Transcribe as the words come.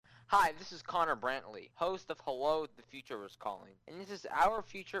Hi, this is Connor Brantley, host of Hello, the Future is Calling, and this is Our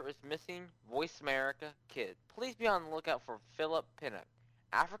Future is Missing Voice America Kids. Please be on the lookout for Philip Pinnock,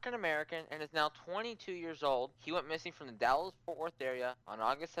 African American and is now 22 years old. He went missing from the Dallas-Fort Worth area on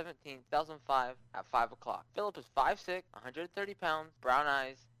August 17, 2005 at 5 o'clock. Philip is 5'6", 130 pounds, brown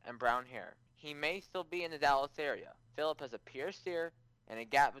eyes, and brown hair. He may still be in the Dallas area. Philip has a pierced ear and a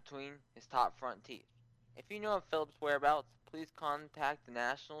gap between his top front teeth. If you know of Philip's whereabouts, please contact the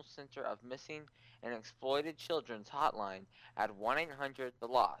National Center of Missing and Exploited Children's hotline at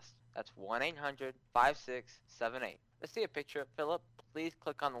 1-800-THE-LOST. That's 1-800-5678. Let's see a picture of Philip. Please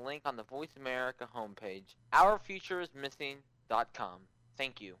click on the link on the Voice America homepage, OurFutureIsMissing.com.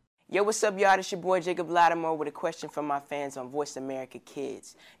 Thank you. Yo, what's up, y'all? It's your boy Jacob Lattimore with a question from my fans on Voice America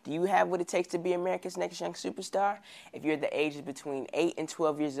Kids. Do you have what it takes to be America's next young superstar? If you're the ages between 8 and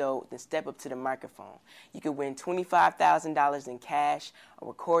 12 years old, then step up to the microphone. You could win $25,000 in cash, a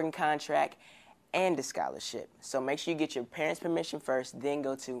recording contract, and a scholarship. So make sure you get your parents' permission first, then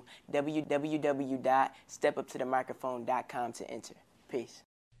go to www.stepuptothemicrophone.com to enter. Peace.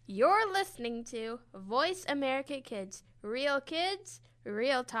 You're listening to Voice America Kids, real kids,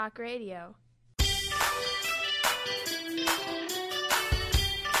 real talk radio.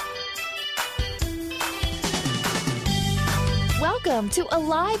 Welcome to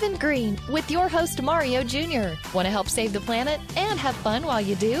Alive and Green with your host Mario Jr. Want to help save the planet and have fun while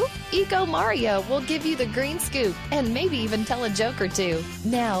you do? Eco Mario will give you the green scoop and maybe even tell a joke or two.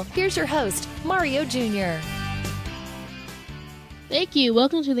 Now, here's your host, Mario Jr. Thank you.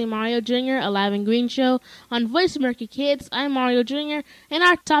 Welcome to the Mario Jr. Alive and Green Show on Voice America Kids. I'm Mario Jr. and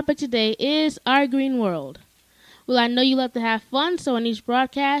our topic today is our green world. Well, I know you love to have fun, so in each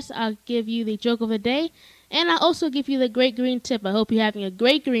broadcast, I'll give you the joke of the day, and I'll also give you the great green tip. I hope you're having a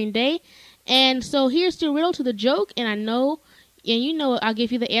great green day. And so here's the riddle to the joke, and I'll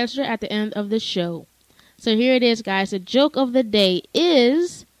give you the answer at the end of the show. So here it is, guys. The joke of the day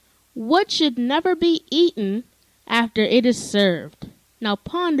is, what should never be eaten after it is served? Now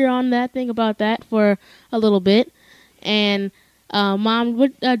ponder on that, think about that for a little bit. And Mom,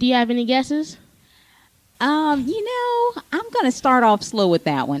 do you have any guesses? I'm going to start off slow with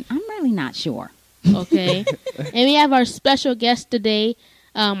that one. I'm really not sure. Okay. And we have our special guest today,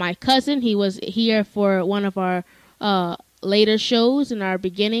 my cousin. He was here for one of our later shows in our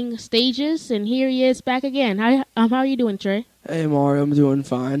beginning stages, and here he is back again. How are you doing, Trey? Hey, Mario, I'm doing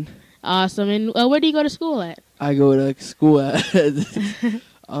fine. Awesome. And where do you go to school at? I go to school at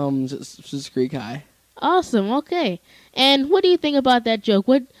just Creek High. Awesome. Okay. And what do you think about that joke?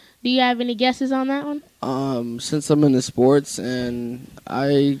 Do you have any guesses on that one? Since I'm into sports, and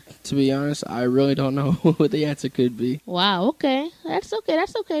to be honest, I really don't know what the answer could be. Wow. Okay. That's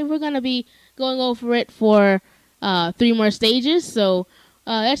okay. We're gonna be going over it for 3 more stages. So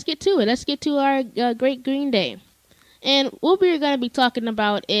let's get to it. Let's get to our Great Green Day. And what we're going to be talking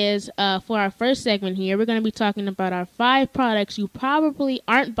about is, for our first segment here, we're going to be talking about our 5 products you probably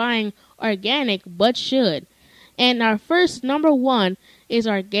aren't buying organic but should. And our first, number 1, is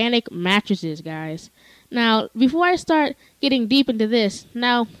organic mattresses, guys. Now, before I start getting deep into this,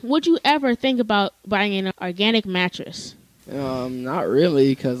 would you ever think about buying an organic mattress? Not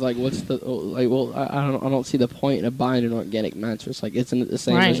really, because I don't see the point of buying an organic mattress. Isn't it the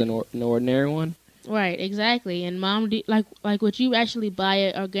same as an ordinary one? Right, exactly. And Mom, would you actually buy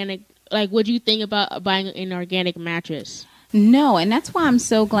an organic? Would you think about buying an organic mattress? No, and that's why I'm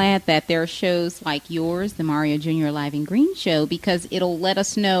so glad that there are shows like yours, the Mario Jr. Live and Green Show, because it'll let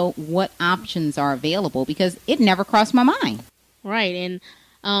us know what options are available, because it never crossed my mind. Right, and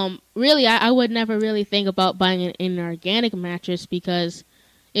really, I would never really think about buying an organic mattress, because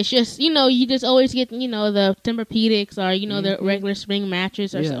it's just, you just always get, the Tempur-Pedics or, the regular spring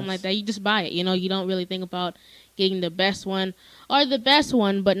mattress or something like that. You just buy it, you don't really think about getting the best one or the best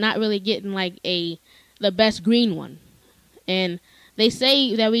one, but not really getting the best green one. And they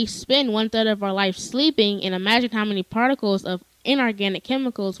say that we spend 1/3 of our life sleeping, and imagine how many particles of inorganic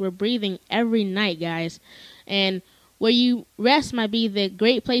chemicals we're breathing every night, guys. And where you rest might be the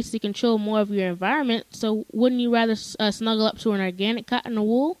great place to control more of your environment. So wouldn't you rather snuggle up to an organic cotton or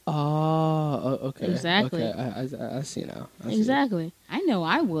wool? Oh, okay. Exactly. Okay, I see now. Exactly. I know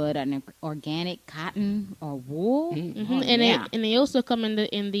I would, an organic cotton or wool. Mm-hmm. Oh, and they also come in the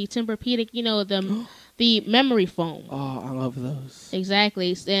Tempur-Pedic, the memory foam. Oh, I love those.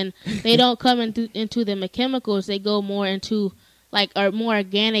 Exactly. And they don't come into the chemicals. They go more into are more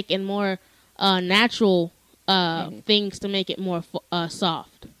organic and more natural things to make it more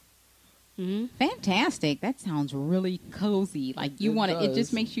soft. Mm-hmm. Fantastic. That sounds really cozy. It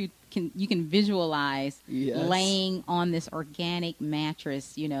just makes you can visualize Yes. laying on this organic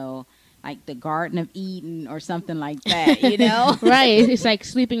mattress, like the Garden of Eden or something like that, Right. It's like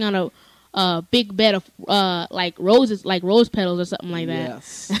sleeping on a big bed of like roses, like rose petals or something like that.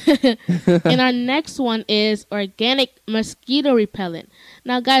 Yes. And our next one is organic mosquito repellent.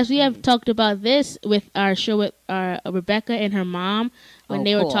 Now, guys, we have talked about this with our show with Rebecca and her mom when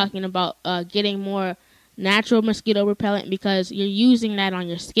they were cool. talking about getting more natural mosquito repellent because you're using that on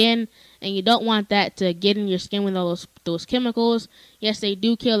your skin and you don't want that to get in your skin with all those chemicals. Yes, they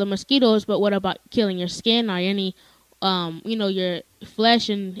do kill the mosquitoes, but what about killing your skin or any your flesh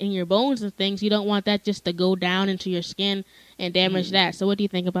and your bones and things? You don't want that just to go down into your skin and damage that. So what do you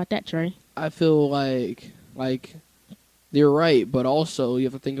think about that, Trey? I feel like you're right, but also you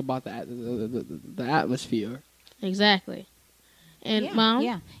have to think about the atmosphere. Exactly. And Mom?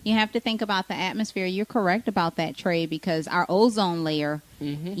 Yeah, you have to think about the atmosphere. You're correct about that, Trey, because our ozone layer,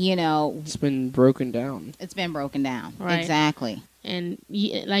 It's been broken down. it's been broken down. Right. Exactly. And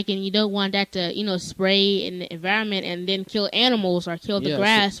you don't want that to spray in the environment and then kill animals or kill the Yeah,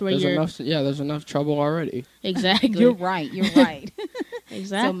 grass so where there's enough trouble already. exactly You're right. So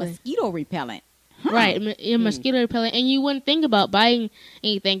exactly mosquito repellent. right mosquito repellent. And you wouldn't think about buying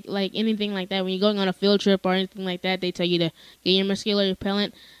anything like that when you're going on a field trip or anything like that. They tell you to get your mosquito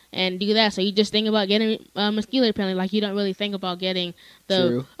repellent and do that. So you just think about getting mosquito repellent, like you don't really think about getting the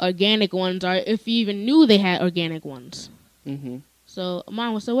True. organic ones, or if you even knew they had organic ones. Mm-hmm. So,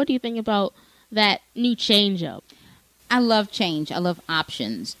 Mom, so what do you think about that new change up? I love change. I love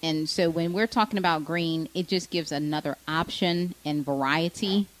options. And so when we're talking about green, it just gives another option and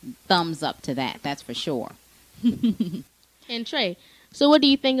variety. Thumbs up to that. That's for sure. And Trey, so what do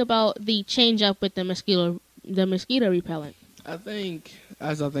you think about the change up with the mosquito repellent? I think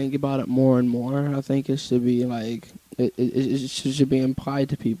as I think about it more and more, I think it should be like it should be implied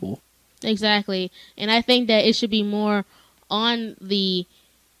to people. Exactly. And I think that it should be more on the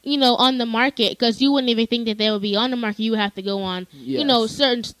on the market, because you wouldn't even think that they would be on the market. You would have to go on Yes.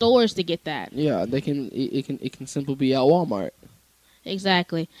 certain stores to get that. Yeah, it can simply be at Walmart.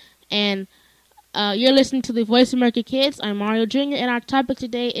 Exactly. And you're listening to the Voice America Kids. I'm Mario Jr. and our topic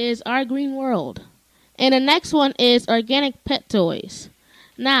today is our green world. And the next one is organic pet toys.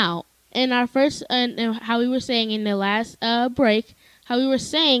 Now, in our first, how we were saying in the last break, how we were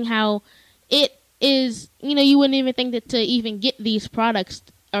saying how it is, you wouldn't even think that to even get these products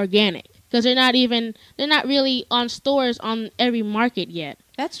organic because they're not really on stores on every market yet.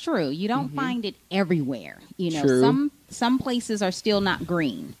 That's true. You don't find it everywhere. True. Some places are still not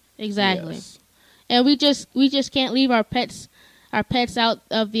green. Exactly. Yes. And we just can't leave our pets out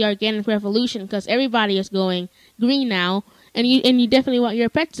of the organic revolution because everybody is going green now, and you definitely want your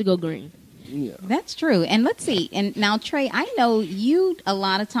pets to go green. Yeah. That's true. And let's see. And now, Trey, I know you a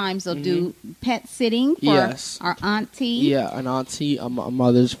lot of times will do pet sitting for Yes. our auntie. Yeah, an auntie, a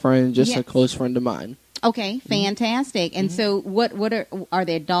mother's friend, just a Yes. close friend of mine. Okay, fantastic. And so, what are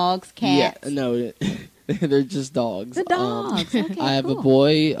their dogs, cats? Yeah, no, they're just dogs. The dogs. Okay, I have a cool.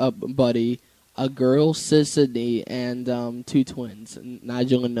 boy, a buddy, a girl, Sydney, and two twins,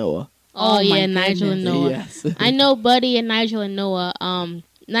 Nigel and Noah. Oh, Oh, my yeah, Nigel and goodness. Noah. Yes. I know Buddy and Nigel and Noah.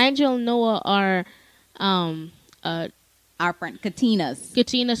 Nigel and Noah are Our friend Katina's.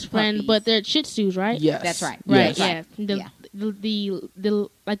 Katina's friend, Puppies. but they're Shih Tzus, right? Yes. That's right. Right. Yes. Yeah. The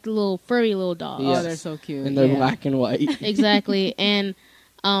like the little furry little dog. Yes. Oh, they're so cute. And they're yeah. black and white. Exactly. And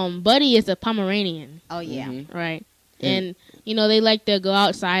Buddy is a Pomeranian, Oh, yeah. Mhm. right? And- And they like to go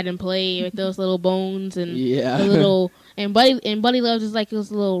outside and play with those little bones and Yeah. the little. And Buddy loves is like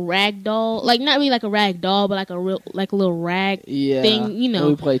his little rag doll, like not really like a rag doll, but like a little rag Yeah. thing, And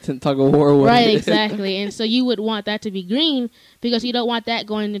we play tug of war with Right, it. exactly. And so you would want that to be green because you don't want that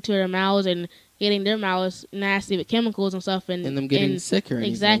going into their mouths and getting their mouths nasty with chemicals and stuff, and And them getting sick or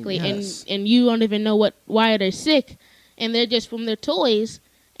anything. exactly. Yes. And you don't even know why they're sick, and they're just from their toys,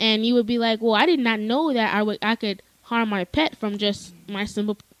 and you would be like, well, I did not know that I could harm my pet from just my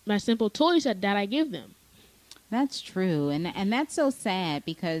simple toys that I give them. That's true, and that's so sad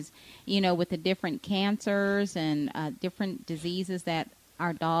because with the different cancers and different diseases that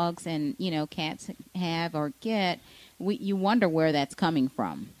our dogs and cats have or get, you wonder where that's coming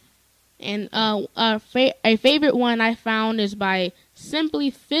from. And a favorite one I found is by Simply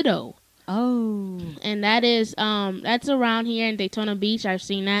Fido. Oh, And that is that's around here in Daytona Beach. I've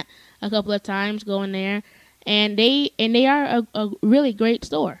seen that a couple of times going there, and they are a really great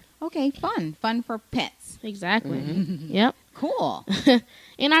store. okay, fun for pets. Exactly. Mm-hmm. Yep. Cool.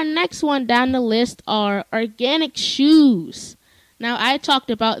 And our next one down the list are organic shoes. Now I talked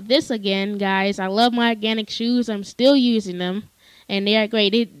about this again, guys. I love my organic shoes. I'm still using them, and they are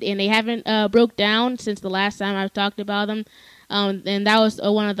great. They haven't broke down since the last time I've talked about them. And that was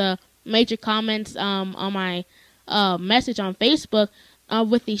one of the major comments on my message on Facebook.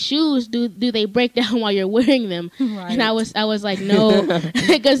 With these shoes, do they break down while you're wearing them? Right. And I was like, no,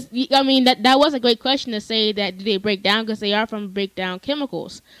 because I mean that was a great question to say that do they break down, because they are from breakdown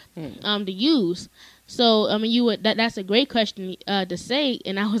chemicals to use. So I mean that's a great question to say,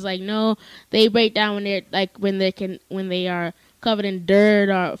 and I was like, no, they break down when they're like when they are covered in dirt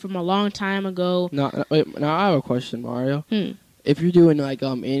or from a long time ago. Now I have a question, Mario. If you're doing like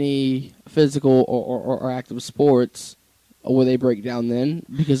any physical or active sports, will they break down then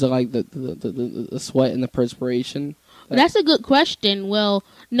because of like the sweat and the perspiration? That's a good question. Well,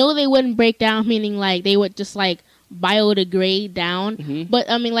 no, they wouldn't break down, meaning like they would just like biodegrade down. Mm-hmm. But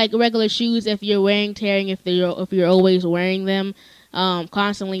I mean, like regular shoes, if you're tearing, if you're always wearing them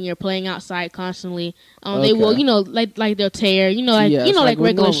constantly, and you're playing outside constantly, they will, like they'll tear, like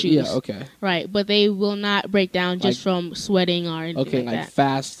regular shoes. Yeah, okay. Right, but they will not break down just from sweating or anything okay, like that.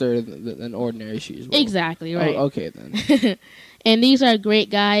 Faster than ordinary shoes will. Exactly, right. Oh, okay, then. And these are great,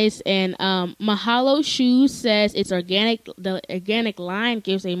 guys. And Mahalo Shoes says it's organic. The organic line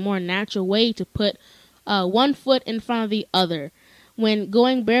gives a more natural way to put one foot in front of the other. When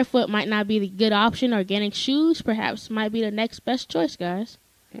going barefoot might not be the good option, organic shoes perhaps might be the next best choice, guys.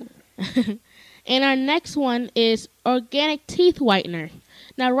 And our next one is organic teeth whitener.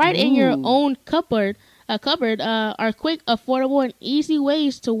 Now, in your own cupboard are quick, affordable, and easy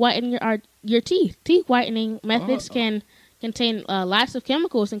ways to whiten your teeth. Teeth whitening methods can contain lots of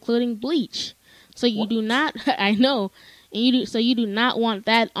chemicals, including bleach. So you do not, I know, so you do not want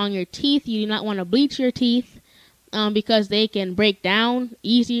that on your teeth. You do not want to bleach your teeth. Because they can break down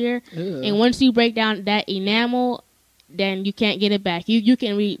easier. Ew. And once you break down that enamel, then you can't get it back. You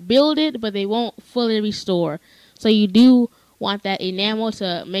can rebuild it, but they won't fully restore. So you do want that enamel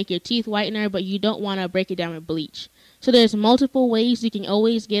to make your teeth whitener, but you don't want to break it down with bleach. So there's multiple ways you can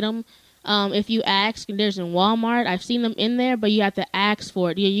always get them. If you ask, there's in Walmart. I've seen them in there, but you have to ask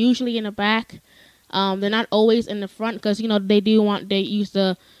for it. They're usually in the back. They're not always in the front because, they use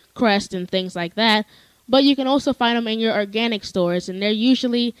the crest and things like that. But you can also find them in your organic stores, and they're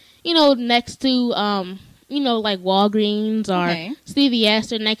usually, next to, like Walgreens or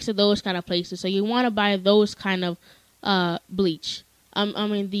CVS, or next to those kind of places. So you want to buy those kind of bleach.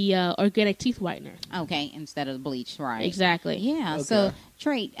 The organic teeth whitener. Okay, instead of the bleach, right? Exactly. Yeah. Okay. So,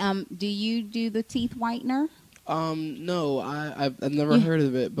 Trey, do you do the teeth whitener? No, I've never heard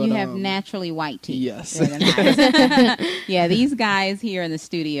of it, but you have naturally white teeth. Yes. Nice. Yeah, these guys here in the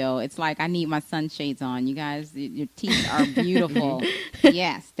studio, it's like I need my sunshades on. You guys, your teeth are beautiful.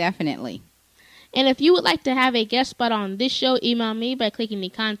 Yes, definitely. And if you would like to have a guest spot on this show, email me by clicking the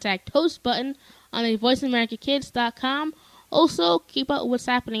Contact Host button on the VoiceAmericaKids.com. Also, keep up with what's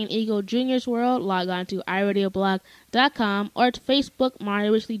happening in Eagle Jr.'s world. Log on to iradioblog.com or to Facebook,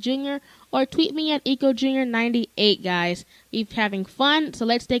 Mario Richley Jr., or tweet me at EcoJr98, guys. We're having fun, so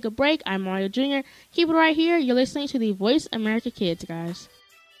let's take a break. I'm Mario Jr. Keep it right here. You're listening to the Voice America Kids, guys.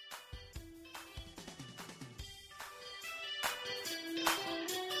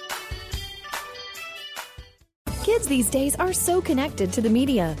 Kids these days are so connected to the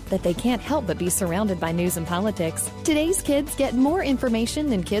media that they can't help but be surrounded by news and politics. Today's kids get more information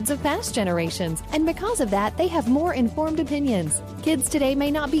than kids of past generations, and because of that, they have more informed opinions. Kids today may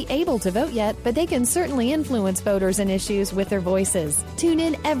not be able to vote yet, but they can certainly influence voters and issues with their voices. Tune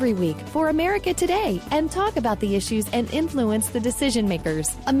in every week for America Today and talk about the issues and influence the decision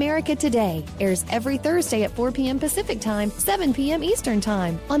makers. America Today airs every Thursday at 4 p.m. Pacific Time, 7 p.m. Eastern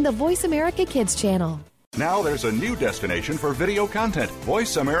Time on the Voice America Kids channel. Now there's a new destination for video content,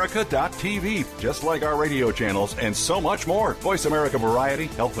 VoiceAmerica.tv. Just like our radio channels and so much more. Voice America Variety,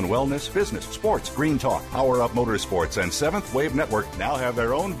 Health and Wellness, Business, Sports, Green Talk, Power Up Motorsports, and Seventh Wave Network now have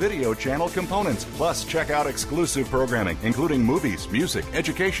their own video channel components. Plus, check out exclusive programming, including movies, music,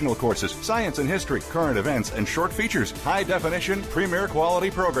 educational courses, science and history, current events, and short features. High-definition, premier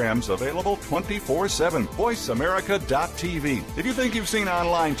quality programs available 24/7. VoiceAmerica.tv. If you think you've seen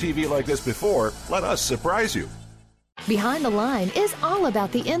online TV like this before, let us surprise you. Behind the Line is all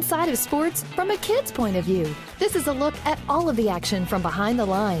about the inside of sports from a kid's point of view. This is a look at all of the action from behind the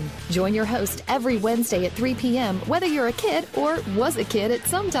line. Join your host every Wednesday at 3 p.m., whether you're a kid or was a kid at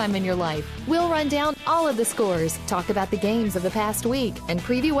some time in your life. We'll run down all of the scores, talk about the games of the past week, and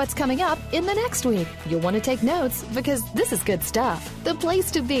preview what's coming up in the next week. You'll want to take notes because this is good stuff. The place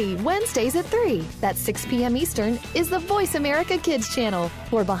to be, Wednesdays at 3. That's 6 p.m. Eastern, is the Voice America Kids channel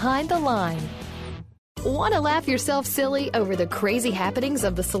for Behind the Line. Want to laugh yourself silly over the crazy happenings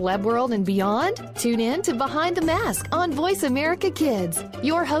of the celeb world and beyond? Tune in to Behind the Mask on Voice America Kids.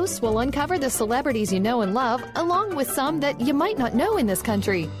 Your hosts will uncover the celebrities you know and love, along with some that you might not know in this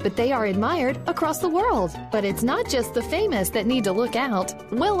country, but they are admired across the world. But it's not just the famous that need to look out.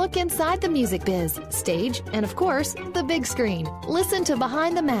 We'll look inside the music biz, stage, and of course, the big screen. Listen to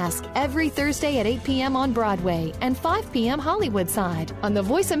Behind the Mask every Thursday at 8 p.m. on Broadway and 5 p.m. Hollywood side on the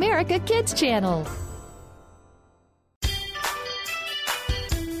Voice America Kids channel.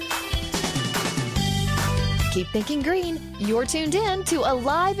 Keep thinking green. You're tuned in to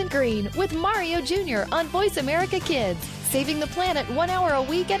Alive and Green with Mario Jr. on Voice America Kids, saving the planet 1 hour a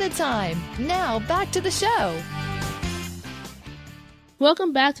week at a time. Now, back to the show.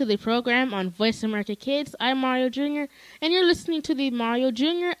 Welcome back to the program on Voice America Kids. I'm Mario Jr., and you're listening to the Mario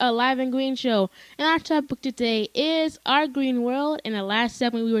Jr. Alive and Green show. And our topic today is our green world. In the last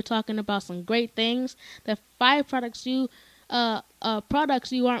segment, we were talking about some great things, the 5 products you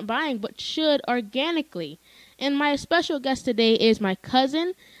aren't buying but should organically. And my special guest today is my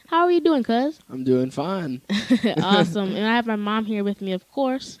cousin. How are you doing, cuz? I'm doing fine. Awesome. And I have my mom here with me, of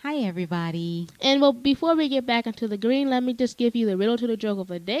course. Hi, everybody. And well, before we get back into the green, let me just give you the riddle to the joke of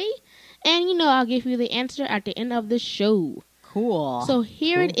the day. And, I'll give you the answer at the end of the show. Cool. So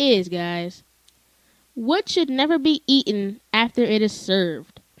here it is, guys. What should never be eaten after it is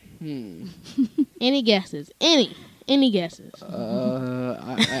served? Any guesses? Any guesses?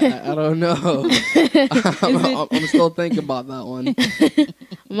 I don't know. I'm still thinking about that one.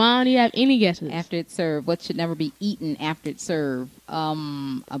 Mom, do you have any guesses? After it's served, what should never be eaten after it's served?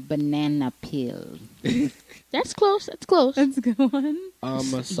 A banana peel. That's close. That's close. That's a good one. A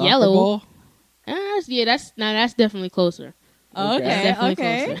soccer Yellow. ball? That's definitely closer. Okay.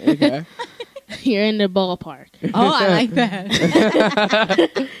 Okay. You're in the ballpark. Oh, I like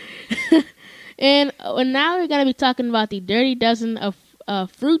that. And now we're going to be talking about the Dirty Dozen of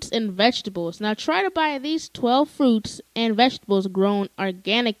fruits and vegetables. Now try to buy these 12 fruits and vegetables grown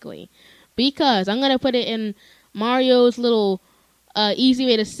organically, because I'm going to put it in Mario's little easy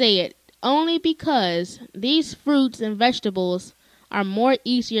way to say it. Only because these fruits and vegetables are more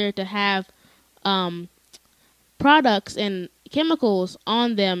easier to have products and chemicals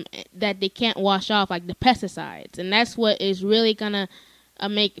on them that they can't wash off, like the pesticides. And that's what is really going to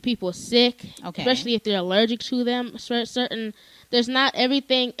make people sick, especially if they're allergic to them. There's not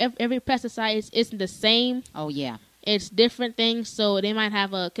everything, every pesticide isn't the same. Oh, yeah. It's different things, so they might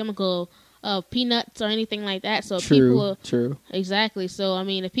have a chemical of peanuts or anything like that. So True. Exactly. So,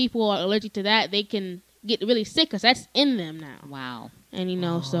 if people are allergic to that, they can get really sick because that's in them now. Wow.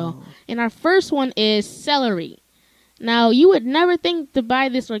 And, so. And our first one is celery. Now, you would never think to buy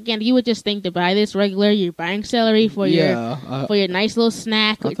this organic. You would just think to buy this regular. You're buying celery for your nice little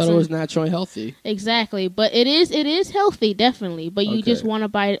snack. I thought it was naturally healthy. Exactly. But it is healthy, definitely. But you just want to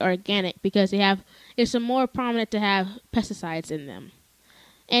buy it organic because it's more prominent to have pesticides in them.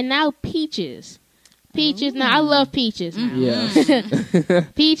 And now peaches. Peaches. Now, I love peaches.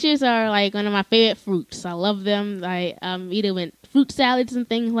 Yes. Peaches are like one of my favorite fruits. I love them. I eat them with fruit salads and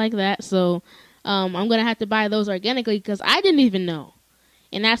things like that. So I'm going to have to buy those organically because I didn't even know.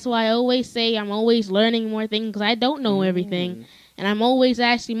 And that's why I always say I'm always learning more things because I don't know everything. And I'm always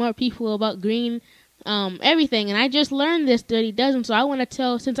asking more people about green everything. And I just learned this Dirty Dozen.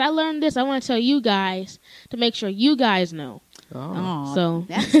 So since I learned this, I want to tell you guys to make sure you guys know. Oh, so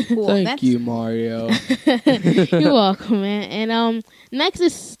that's cool. Thank you, Mario. You're welcome, man. And next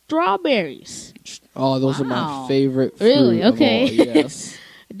is strawberries. Oh, those are my favorite fruit. Really? Okay. Of all, yes.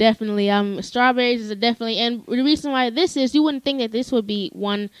 Definitely. Strawberries is definitely, and the reason why this is, you wouldn't think that this would be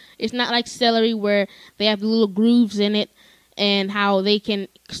one. It's not like celery where they have the little grooves in it and how they can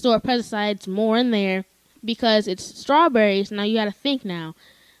store pesticides more in there because it's strawberries. Now you got to think now.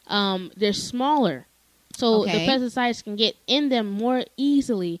 They're smaller. So the pesticides can get in them more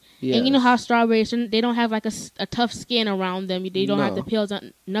easily. Yes. And you know how strawberries, they don't have like a tough skin around them. They don't have the peels,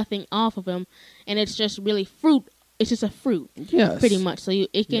 nothing off of them. And it's just really fruit. It's just a fruit, pretty much. So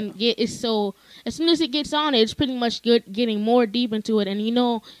it can get, it's so, as soon as it gets on it, it's pretty much good getting more deep into it. And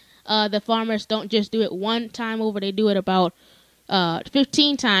the farmers don't just do it one time over. They do it about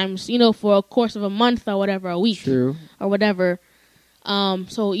 15 times, for a course of a month or whatever, a week or whatever.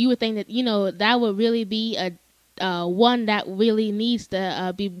 So you would think that, that would really be a one that really needs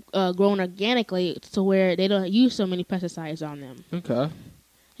to be grown organically to where they don't use so many pesticides on them. Okay.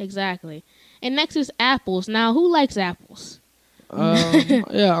 Exactly. And next is apples. Now, who likes apples?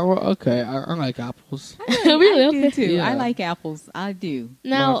 Yeah, okay. I like apples. Really? Okay. I do too. Yeah. I like apples. I do.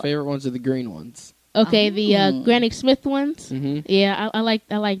 Now, my favorite ones are the green ones. Okay, the Granny Smith ones. Mhm. Yeah, I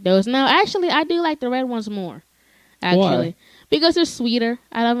like those. No, actually, I do like the red ones more. Actually, Why? because they're sweeter.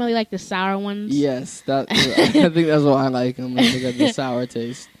 I don't really like the sour ones. Yes, that. I think that's why I like them. They got the sour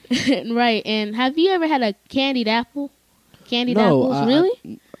taste. Right. And have you ever had a candied apple? Candied No, apples,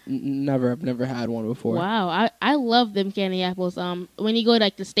 really? Never. I've never had one before. Wow, I love them candy apples. When you go to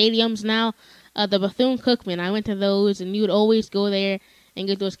like the stadiums now, the Bethune-Cookman, I went to those, and you would always go there and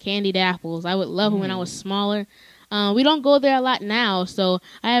get those candied apples. I would love them when I was smaller. We don't go there a lot now, so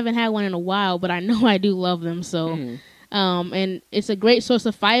I haven't had one in a while, but I know I do love them. So, and it's a great source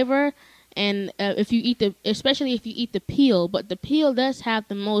of fiber. And if you eat especially if you eat the peel, but the peel does have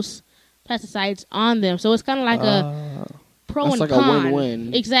the most pesticides on them, so it's kind of like a pro that's and like con. a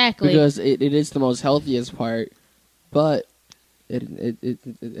win-win. Exactly, because it is the most healthiest part, but it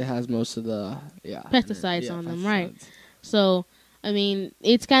has most of the pesticides on them, right? So, I mean,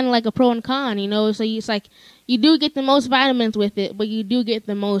 it's kind of like a pro and con, you know. So it's like you do get the most vitamins with it, but you do get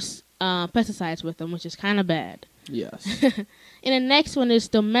the most pesticides with them, which is kind of bad. Yes. And the next one is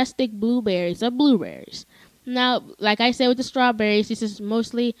domestic blueberries or blueberries. Now, like I said with the strawberries, this is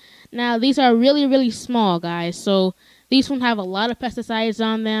mostly... Now, these are really, really small, guys. So, these ones have a lot of pesticides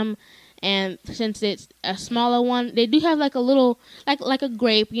on them. And since it's a smaller one, they do have like a little... Like a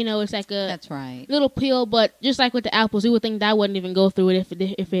grape, you know, it's like a... That's right. Little peel, but just like with the apples, you would think that wouldn't even go through it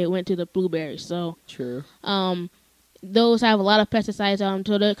if it went to the blueberries. So... True. Those have a lot of pesticides on them,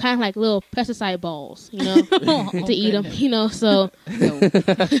 so they're kind of like little pesticide balls, you know, to eat them, you know. So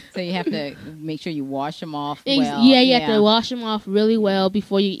you have to make sure you wash them off well. Yeah, you have to wash them off really well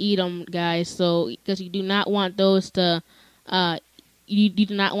before you eat them, guys. So because you do not want those to, you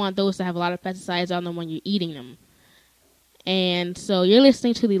do not want those to have a lot of pesticides on them when you're eating them. And so you're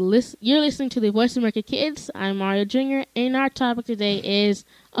listening to the Voice America Kids. I'm Mario Jr. and our topic today is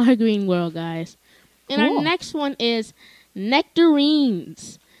Our Green World, guys. And our next one is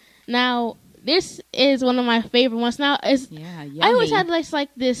nectarines. Now, this is one of my favorite ones. Now, I always had like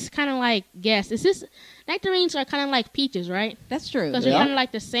this kind of like guess. Is this nectarines are kind of like peaches, right? That's true. Because they're kind of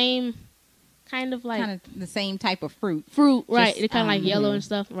like the same, kind of the same type of fruit. Right? They're kind of like yellow and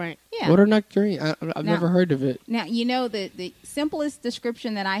stuff, right? Yeah. What are nectarines? I've never heard of it. Now, you know, the simplest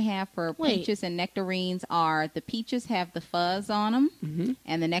description that I have for peaches and nectarines are the peaches have the fuzz on them,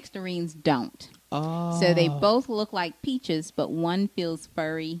 and the nectarines don't. Oh. So they both look like peaches, but one feels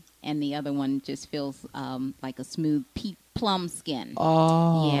furry and the other one just feels like a smooth plum skin.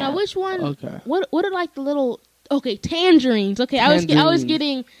 Oh. Yeah. Now, which one? Okay. What are like the little? Okay, tangerines. Okay, I was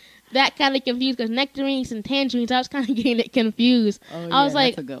getting that kind of confused because nectarines and tangerines. I was kind of getting it confused. I was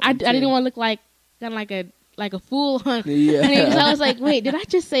like, I didn't want to look like kind of like a fool on. Yeah. So I was like, wait, did I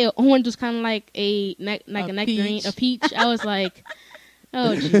just say orange was kind of like a nectarine, a peach? I was like.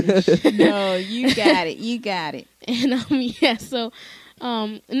 Oh, Jesus. No, you got it. And, so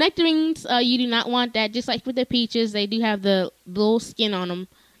nectarines, you do not want that. Just like with the peaches, they do have the little skin on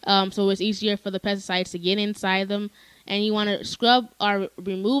them, so it's easier for the pesticides to get inside them. And you want to scrub or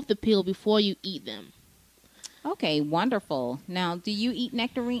remove the peel before you eat them. Okay, wonderful. Now, do you eat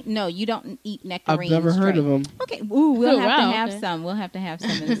nectarine? No, you don't eat nectarines. I've never heard of them. Okay, we'll have to have some. We'll have to have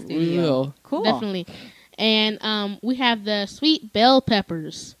some in the studio. We will. Cool. Definitely. And we have the sweet bell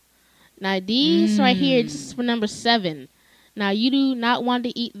peppers. Now, these right here, it's for number 7. Now, you do not want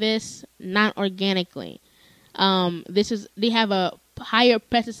to eat this non-organically. They have a higher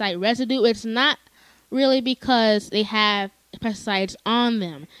pesticide residue. It's not really because they have pesticides on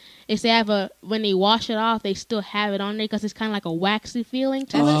them. It's when they wash it off, they still have it on there because it's kind of like a waxy feeling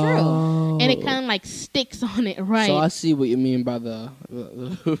to it. That's true. And it kind of like sticks on it, right? So I see what you mean by the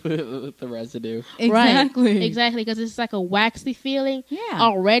residue. Exactly. Right. Exactly, because it's like a waxy feeling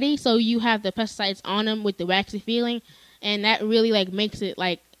already. So you have the pesticides on them with the waxy feeling, and that really like makes it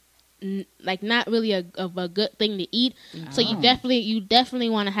like not really a good thing to eat. So you definitely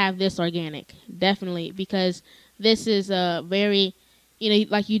want to have this organic, definitely, because this is a very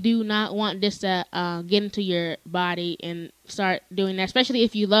like you do not want this to get into your body and start doing that, especially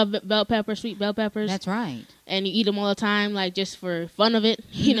if you love bell peppers, sweet bell peppers. That's right. And you eat them all the time, like just for fun of it,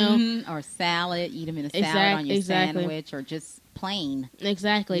 you know. Or salad, eat them in a salad on your sandwich, or just plain.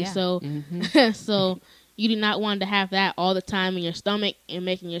 Exactly. Yeah. So, so you do not want to have that all the time in your stomach and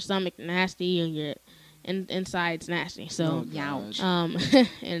making your stomach nasty and your insides nasty. So, ouch.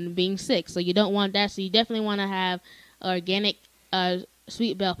 And being sick. So you don't want that. So you definitely want to have organic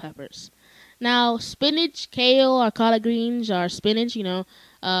sweet bell peppers. Now, spinach, kale, or collard greens, or spinach, Popeye.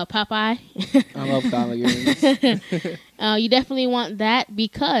 I love collard greens. You definitely want that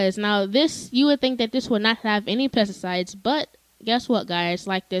because now you would think that this would not have any pesticides, but guess what, guys?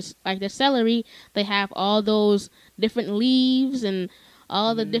 Like the celery, they have all those different leaves and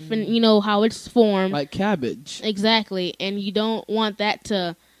all the different, how it's formed. Like cabbage. Exactly. And you don't want that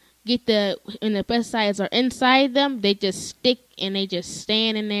to get when the pesticides are inside them, they just stick and they just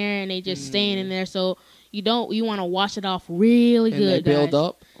stand in there and they just stand in there. So you want to wash it off really good, and they build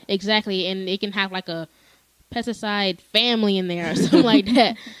up. Exactly. And it can have like a pesticide family in there or something like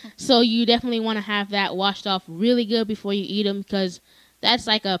that. So you definitely want to have that washed off really good before you eat them, because that's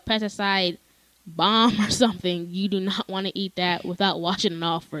like a pesticide bomb or something. You do not want to eat that without washing it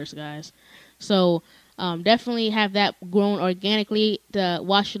off first, guys. So definitely have that grown organically to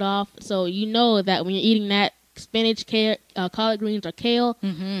wash it off, so you know that when you're eating that spinach, collard greens, or kale,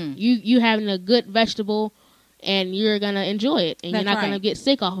 you having a good vegetable, and you're gonna enjoy it, and you're not gonna get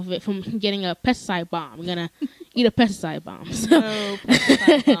sick off of it from getting a pesticide bomb. You're gonna eat a pesticide bomb. So. No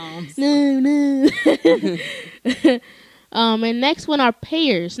pesticide bombs. No. And next one are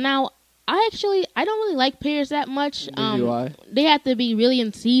pears. Now, I don't really like pears that much. They have to be really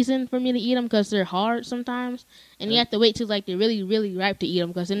in season for me to eat them, because they're hard sometimes, and you have to wait till like they're really, really ripe to eat them,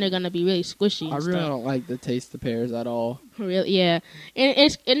 because then they're gonna be really squishy. I really don't like the taste of pears at all. Really, yeah,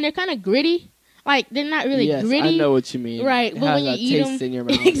 and they're kind of gritty. Like, they're not really gritty. I know what you mean. Right, but when you eat taste them, in your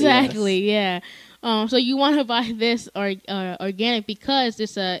mouth. exactly, yeah. So you want to buy this organic, because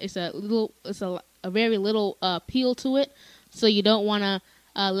it's a very little peel to it. So you don't want to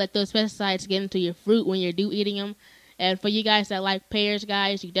let those pesticides get into your fruit when you're eating them. And for you guys that like pears,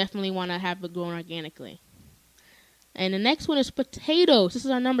 guys, you definitely want to have it grown organically. And the next one is potatoes. This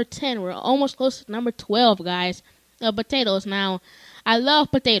is our number 10. We're almost close to number 12, guys. Potatoes. Now, I love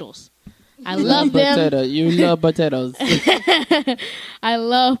potatoes. I love them. You love potatoes. I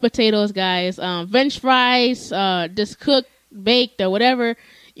love potatoes, guys. French fries, just cooked, baked, or whatever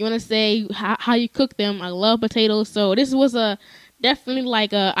you want to say, how you cook them. I love potatoes. So this was definitely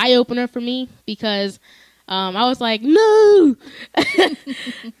like a eye opener for me, because I was like, no,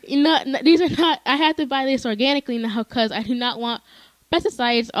 these are not. I have to buy this organically now, because I do not want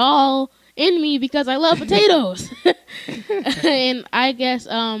pesticides all in me, because I love potatoes. And I guess,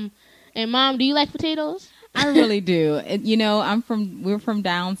 and Mom, do you like potatoes? I really do. We're from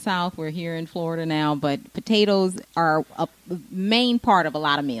down south. We're here in Florida now, but potatoes are a main part of a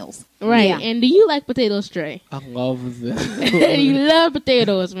lot of meals. Right. Yeah. And do you like potatoes, Trey? I love them. You love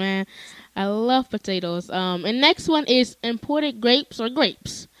potatoes, man. I love potatoes. And next one is imported grapes or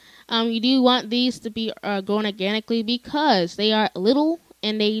grapes. You do want these to be grown organically, because they are little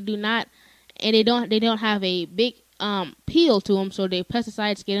and they don't have a big peel to them, so the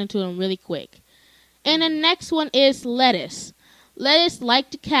pesticides get into them really quick. And the next one is lettuce. Lettuce,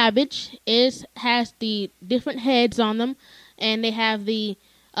 like the cabbage, has the different heads on them, and they have the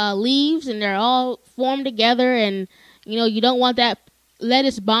leaves, and they're all formed together. And you don't want that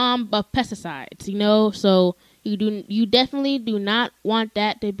lettuce bomb of pesticides. So you definitely do not want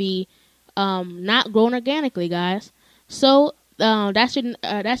that to be not grown organically, guys. So that's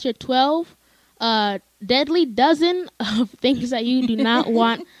your 12 deadly dozen of things that you do not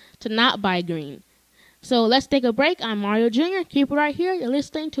want to not buy green. So let's take a break. I'm Mario Jr. Keep it right here. You're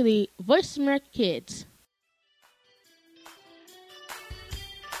listening to the Voice America Kids.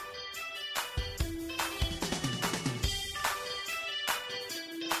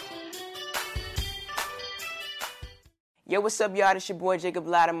 Yo, what's up, y'all? It's your boy Jacob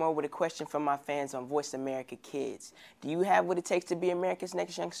Lattimore with a question from my fans on Voice America Kids. Do you have what it takes to be America's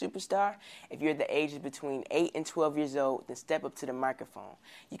next young superstar? If you're the ages between 8 and 12 years old, then step up to the microphone.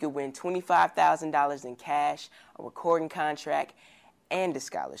 You could win $25,000 in cash, a recording contract, and a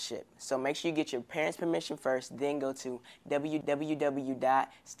scholarship. So make sure you get your parents' permission first, then go to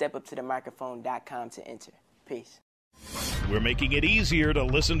www.stepuptothemicrophone.com to enter. Peace. We're making it easier to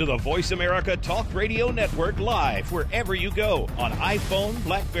listen to the Voice America Talk Radio Network live wherever you go on iPhone,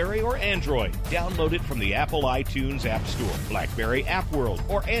 BlackBerry, or Android. Download it from the Apple iTunes App Store, BlackBerry App World,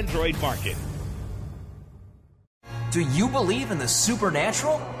 or Android Market. Do you believe in the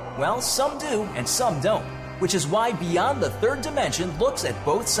supernatural? Well, some do and some don't, which is why Beyond the Third Dimension looks at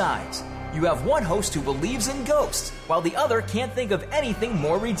both sides. You have one host who believes in ghosts, while the other can't think of anything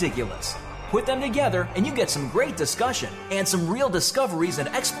more ridiculous. Put them together and you get some great discussion and some real discoveries and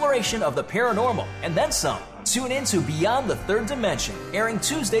exploration of the paranormal, and then some. Tune in to Beyond the Third Dimension, airing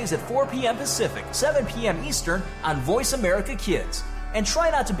Tuesdays at 4 p.m. Pacific, 7 p.m. Eastern on Voice America Kids. And try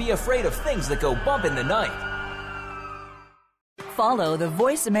not to be afraid of things that go bump in the night. Follow the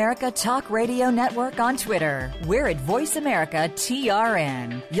Voice America Talk Radio Network on Twitter. We're at Voice America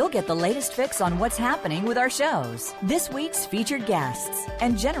TRN. You'll get the latest fix on what's happening with our shows, this week's featured guests,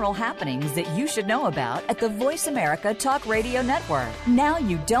 and general happenings that you should know about at the Voice America Talk Radio Network. Now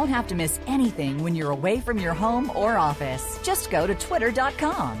you don't have to miss anything when you're away from your home or office. Just go to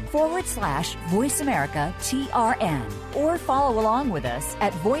twitter.com/Voice America TRN or follow along with us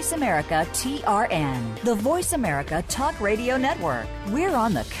at Voice America TRN, the Voice America Talk Radio Network. We're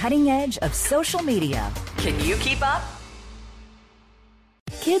on the cutting edge of social media. Can you keep up?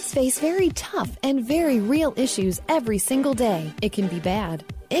 Kids face very tough and very real issues every single day. It can be bad.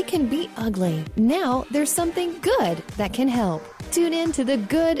 It can be ugly. Now there's something good that can help. Tune in to The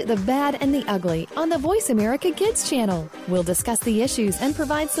Good, the Bad, and the Ugly on the Voice America Kids channel. We'll discuss the issues and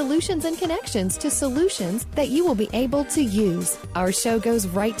provide solutions and connections to solutions that you will be able to use. Our show goes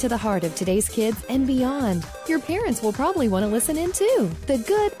right to the heart of today's kids and beyond. Your parents will probably want to listen in too. The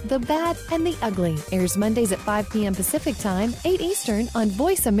Good, the Bad, and the Ugly airs Mondays at 5 p.m. Pacific Time, 8 Eastern on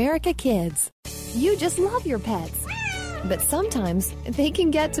Voice America Kids. You just love your pets, but sometimes they can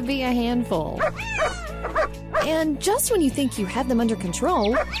get to be a handful. And just when you think you have them under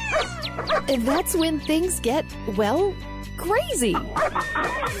control, that's when things get, well, crazy.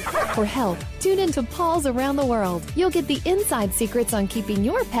 For help, tune in to Paws Around the World. You'll get the inside secrets on keeping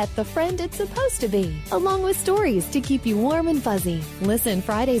your pet the friend it's supposed to be, along with stories to keep you warm and fuzzy. Listen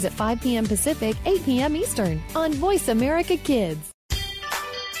Fridays at 5 p.m. Pacific, 8 p.m. Eastern on Voice America Kids.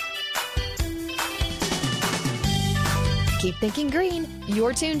 Keep thinking green.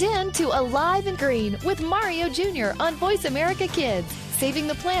 You're tuned in to Alive and Green with Mario Jr. on Voice America Kids, saving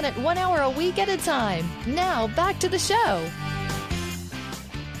the planet 1 hour a week at a time. Now, back to the show.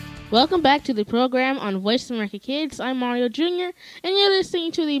 Welcome back to the program on Voice America Kids. I'm Mario Jr., and you're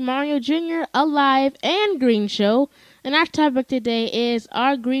listening to the Mario Jr. Alive and Green Show. And our topic today is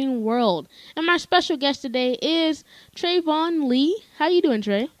Our Green World. And my special guest today is Trayvon Lee. How you doing,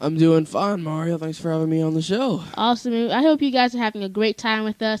 Trey? I'm doing fine, Mario. Thanks for having me on the show. Awesome. I hope you guys are having a great time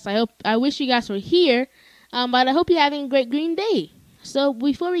with us. I wish you guys were here, but I hope you're having a great green day. So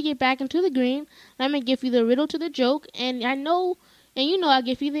before we get back into the green, let me give you the riddle to the joke, and I know, and you know I'll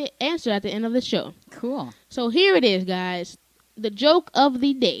give you the answer at the end of the show. Cool. So here it is, guys. The joke of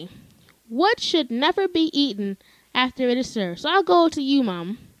the day. What should never be eaten after it is served? So I'll go to you,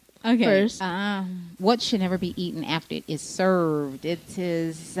 Mom. Okay. First. What should never be eaten after it is served? It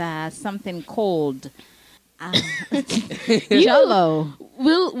is something cold. Jello.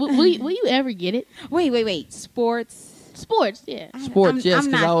 Will you ever get it? Wait. Sports, yeah. Sports, yes,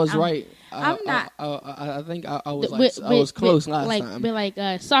 because I was right. I'm not. I think I was close last time.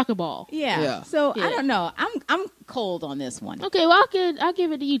 Like soccer ball. Yeah. So yeah. I don't know. I'm cold on this one. Okay, well I'll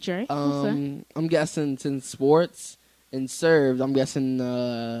give it to you, Trey. I'm guessing since sports and served, I'm guessing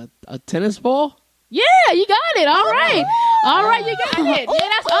a tennis ball. Yeah, you got it. All right, you got it. Yeah,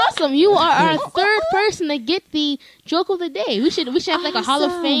 that's awesome. You are our third person to get the joke of the day. We should have like a Hall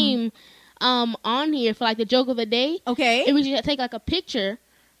of Fame on here for like the joke of the day. Okay, and we should take like a picture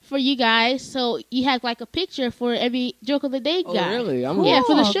for you guys, so you have like a picture for every joke of the day guy. Oh, really? Yeah,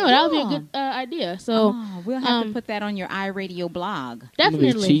 for the show. Cool. That would be a good idea. So we'll have to put that on your iRadio blog. Definitely.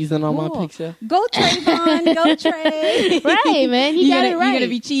 I'm gonna be cheesing on my picture. Go Trayvon, go Trey. Right, man. You got it right. You gonna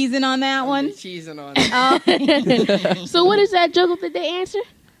be cheesing on that one? Cheesing on it. So what is that joke of the day answer?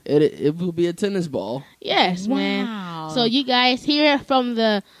 It will be a tennis ball. Yes, man. So you guys hear from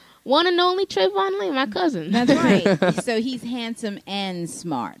the one and only Trayvon Lee, my cousin. That's right. So he's handsome and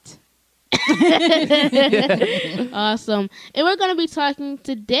smart. Awesome. And we're going to be talking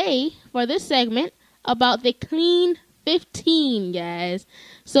today for this segment about the Clean 15, guys.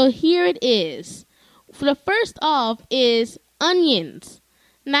 So here it is. For the first off is onions.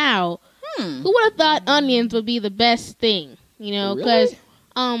 Now, who would have thought onions would be the best thing? You know, because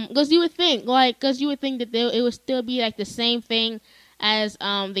you would think that it would still be like the same thing as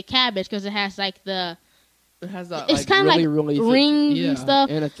the cabbage, because it has like it's kind of really rings and stuff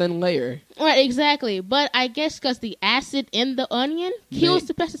and a thin layer. Right, exactly. But I guess because the acid in the onion kills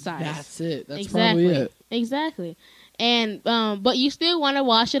the pesticides. That's it. That's probably it. Exactly. And but you still want to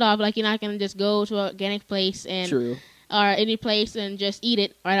wash it off. Like you're not gonna just go to an organic place or any place and just eat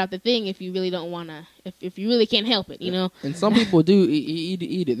it right off the thing if you really don't wanna. If you really can't help it, you know. And some people do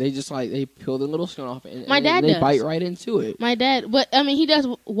eat it. They just they peel the little skin off and they bite right into it. My dad, but I mean, he does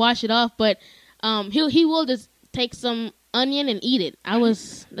wash it off, but he will just take some onion and eat it.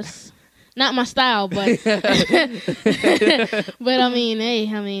 That's not my style, but but I mean,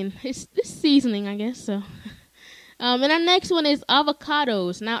 it's seasoning, I guess. So, and our next one is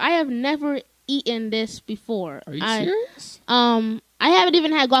avocados. Now, I have never eaten this before. Are you serious? I haven't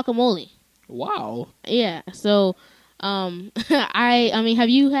even had guacamole. Wow. Yeah. So, I mean, have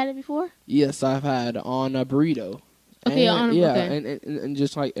you had it before? Yes, I've had on a burrito. Okay, okay. And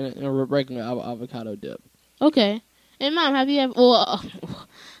just like in a regular avocado dip. Okay. And Mom, have you ever? Well,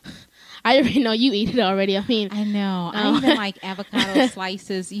 I already know you eat it already. I mean, I know. I even like avocado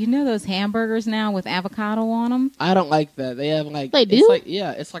slices. You know those hamburgers now with avocado on them? I don't like that. They have like they do.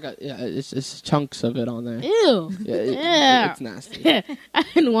 It's like it's chunks of it on there. Ew. Yeah, it's nasty. I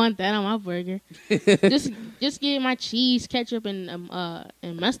didn't want that on my burger. just give my cheese, ketchup, and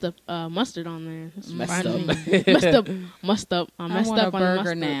mustard on there. Messed up. I want a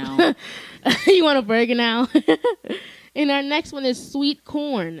burger now. You want a burger now? And our next one is sweet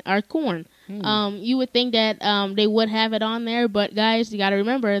corn, or corn. You would think that they would have it on there, but guys, you got to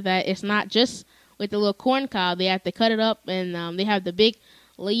remember that it's not just with the little corn cob. They have to cut it up, and they have the big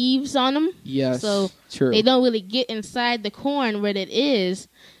leaves on them. Yes, so true. They don't really get inside the corn where it is,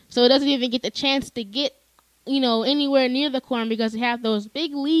 so it doesn't even get the chance to get, anywhere near the corn because they have those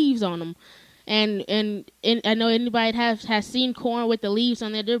big leaves on them. And I know anybody has seen corn with the leaves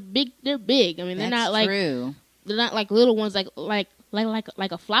on there. They're big. They're big. I mean, they're not like true. They're not like little ones, like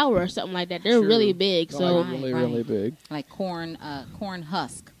a flower or something like that. They're True. really big. So really big. Like corn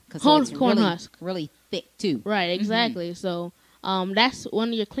husk. Corn really, husk, really thick too. Right, exactly. So that's one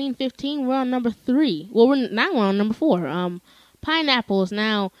of your clean 15. We're on number 3. Well, we're on number 4. Pineapples.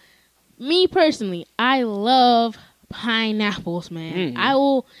 Now, me personally, I love pineapples, man. I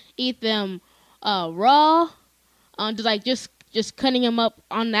will eat them raw, just cutting them up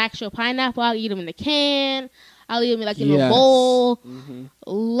on the actual pineapple. I'll eat them in the can. I'll eat them in a bowl. Mm-hmm.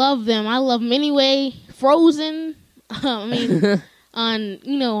 Love them. I love them anyway. Frozen. I mean,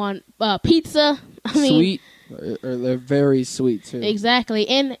 on pizza. I mean, sweet. Or they're very sweet too. Exactly,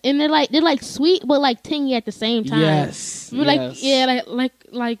 and they're like sweet but like tangy at the same time. Yes.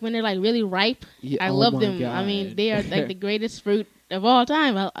 Like when they're like really ripe. Yeah, I love them. God. I mean, they are like the greatest fruit of all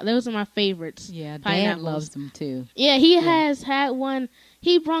time. Those are my favorites. Yeah, Dad loves them too. Yeah, he has had one.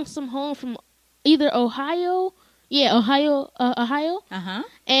 He brought some home from either Ohio. Yeah, Ohio.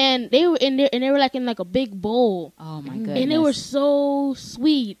 And they were in there, and they were like in like a big bowl. Oh my goodness! And they were so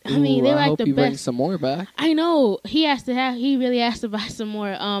sweet. I mean, they were like the best. I hope you bring some more back. I know he really has to buy some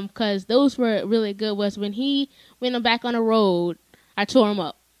more. Because those were really good. Was when he went back on the road, I tore him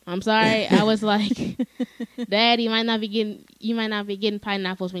up. I'm sorry. I was like, Dad, you might not be getting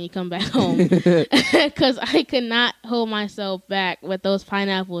pineapples when you come back home, because I could not hold myself back with those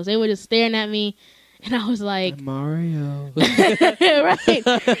pineapples. They were just staring at me. And I was like, Mario. Right.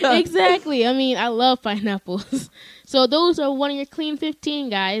 Exactly. I mean, I love pineapples. So those are one of your clean 15,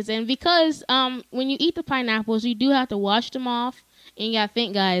 guys. And because when you eat the pineapples, you do have to wash them off. And you got to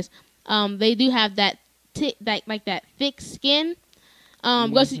think, guys, they do have that thick skin.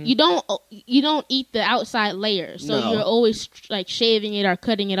 Because you don't eat the outside layer. So you're always like shaving it or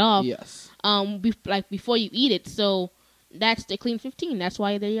cutting it off. Yes. Before you eat it. So that's the clean 15. That's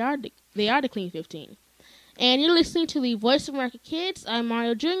why they are the clean 15. And you're listening to the Voice of America Kids. I'm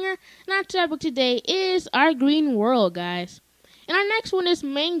Mario Jr. And our topic today is our green world, guys. And our next one is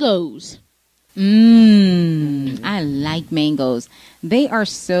mangoes. I like mangoes. They are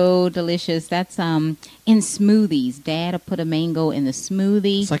so delicious. That's in smoothies. Dad will put a mango in the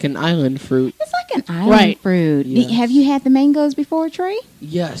smoothie. It's like an island fruit. It's like an island fruit. Yes. Have you had the mangoes before, Trey?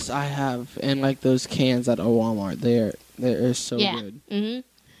 Yes, I have. And like those cans at Walmart, they're so good. Mm-hmm.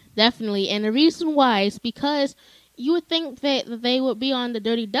 Definitely. And the reason why is because you would think that they would be on the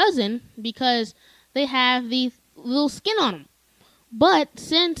Dirty Dozen because they have the little skin on them. But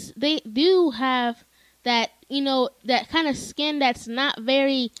since they do have that, that kind of skin that's not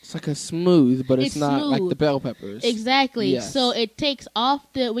very... It's like a smooth, but it's not smooth. Like the bell peppers. Exactly. Yes. So it takes off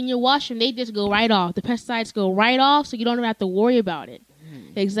when you wash them, they just go right off. The pesticides go right off, so you don't even have to worry about it.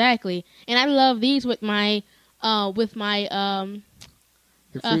 Exactly. And I love these with my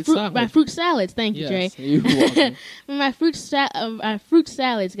my fruit salads. Thank you, Trey. You're welcome. My fruit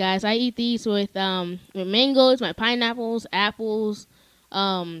salads, guys. I eat these with mangoes, my pineapples, apples,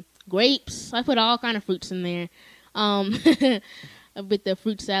 grapes. I put all kind of fruits in there with the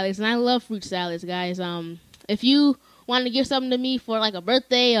fruit salads, and I love fruit salads, guys. If you want to give something to me for like a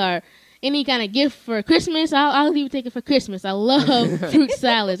birthday or any kind of gift for Christmas, I'll even take it for Christmas. I love fruit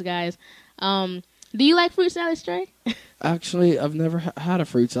salads, guys. Do you like fruit salads, Trey? Actually, I've never had a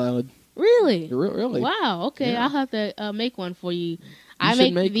fruit salad. Really? Really? Wow. Okay, Yeah. I'll have to make one for you. I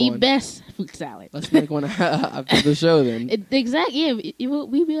should make the one. best fruit salad. Let's make one after the show then. Exactly. Yeah,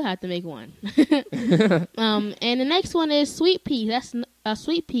 we will have to make one. And the next one is sweet peas. That's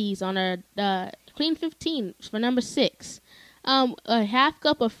sweet peas on our Clean 15 for number 6. A half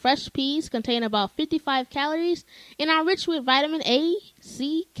cup of fresh peas contain about 55 calories and are rich with vitamin A,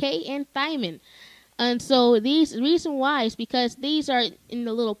 C, K, and thiamine. And so the reason why is because these are in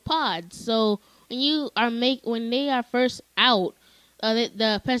the little pods. So when they are first out,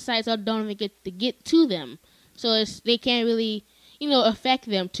 the pesticides don't even get to them. So they can't really affect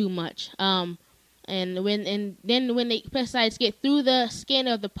them too much. And then when the pesticides get through the skin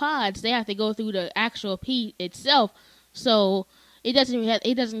of the pods, they have to go through the actual pea itself. So it doesn't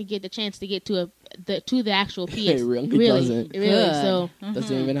get the chance to get to the actual pea. It really doesn't. Really, so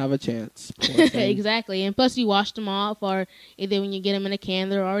doesn't even have a chance. Exactly, and plus you wash them off, or either when you get them in a can,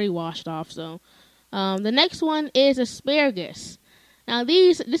 they're already washed off. So the next one is asparagus. Now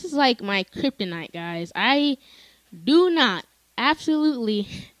this is like my kryptonite, guys. I absolutely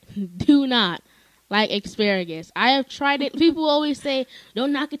do not like asparagus. I have tried it. People always say,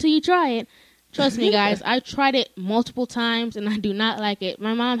 "Don't knock it till you try it." Trust me, guys. I've tried it multiple times, and I do not like it.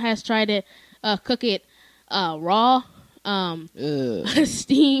 My mom has tried it, cook it raw,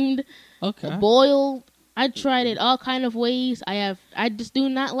 steamed, boiled. I tried it all kind of ways. I just do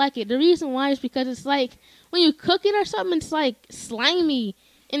not like it. The reason why is because it's like when you cook it or something, it's like slimy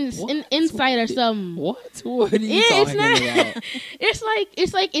inside or something. What are you talking about? It's like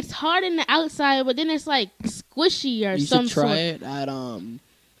it's hard in the outside, but then it's like squishy or something. You should try it at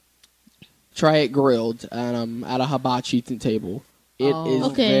Try it grilled at a hibachi table. It is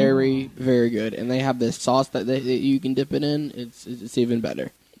very, very good, and they have this sauce that you can dip it in. It's even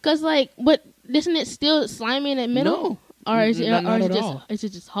better. Cause but isn't it still slimy in the middle? No, or is it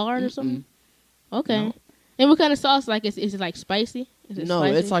just hard or something? Okay. No. And what kind of sauce? Like is it like spicy? Spicy?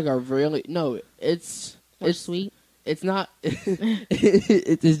 It's like it's sweet. It's not.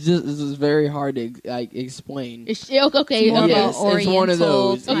 It's just very hard to explain. Okay, it's one of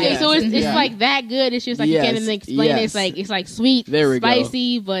those. Okay, so it's like that good. It's just like you can't even explain it. It's like sweet,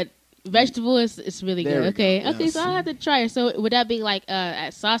 spicy, but vegetable is really good. Okay, so I'll have to try it. So would that be like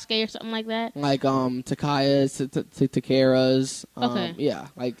at Sasuke or something like that? Like Takayas, Takara's. Okay, yeah,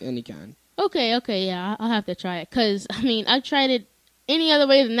 like any kind. Okay, yeah, I'll have to try it because I've tried it any other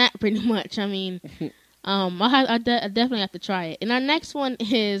way than that pretty much. I definitely have to try it. And our next one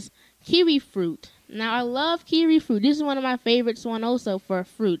is kiwi fruit. Now, I love kiwi fruit. This is one of my favorites one also for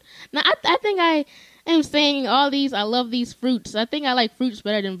fruit. Now, I think I am saying all these, I love these fruits. I think I like fruits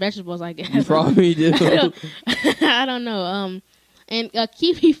better than vegetables, I guess. You probably do. I don't know. And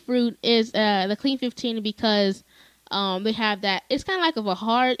kiwi fruit is the Clean 15 because they have that. It's kind of like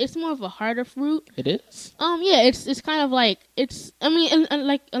it's more of a harder fruit. It is? Yeah, it's kind of like,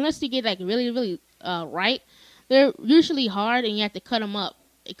 like, unless you get like really, really ripe, they're usually hard and you have to cut them up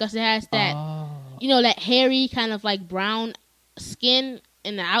because it has that that hairy kind of like brown skin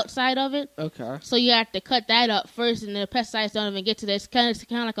in the outside of it. Okay. So you have to cut that up first, and the pesticides don't even get to this. It's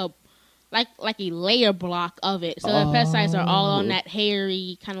kind of like a layer block of it. So the pesticides are all on that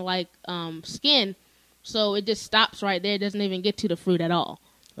hairy kind of like skin. So it just stops right there. It doesn't even get to the fruit at all.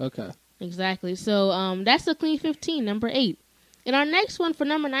 Okay. Exactly. So that's the Clean 15, number 8. And our next one for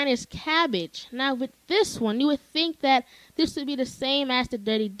number 9 is cabbage. Now, with this one, you would think that this would be the same as the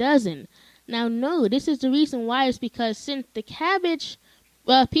Dirty Dozen. Now, no, this is the reason why. Is because since the cabbage,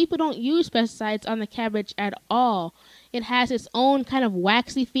 people don't use pesticides on the cabbage at all. It has its own kind of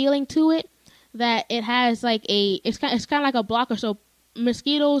waxy feeling to it that it has like it's kind of like a blocker. So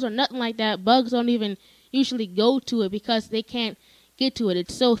mosquitoes or nothing like that, bugs don't even usually go to it because they can't get to it.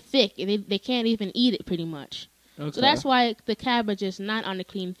 It's so thick, they can't even eat it pretty much. Okay. So that's why the cabbage is not on the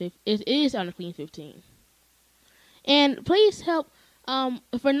Clean 15. It is on the Clean 15. And please help.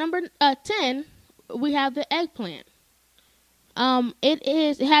 For number 10, we have the eggplant.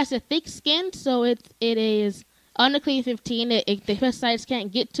 It has a thick skin, so it is on the Clean 15. The pesticides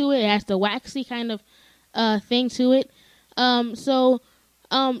can't get to it. It has the waxy kind of thing to it. Has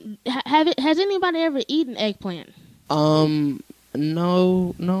anybody ever eaten eggplant?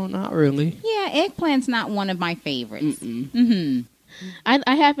 No, not really. Yeah, eggplant's not one of my favorites. Mm-hmm.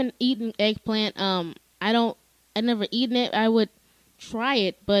 I haven't eaten eggplant. I never eaten it. I would try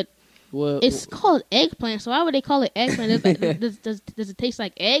it, but it's called eggplant. So why would they call it eggplant? Does it taste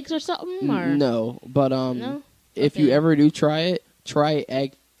like eggs or something? Or? No, but no? If you ever do try it, try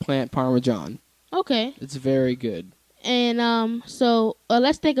eggplant parmesan. Okay, it's very good. And so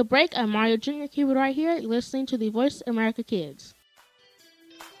let's take a break. I'm Mario Jr. Keyword right here. You're listening to the Voice America Kids.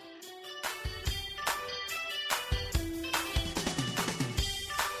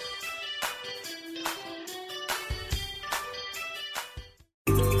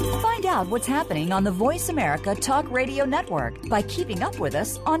 out what's happening on the Voice America Talk Radio Network by keeping up with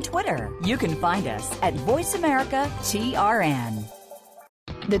us on Twitter. You can find us at Voice America TRN.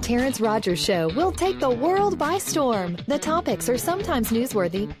 The Terrence Rogers Show will take the world by storm. The topics are sometimes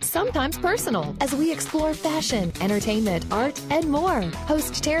newsworthy, sometimes personal, as we explore fashion, entertainment, art, and more.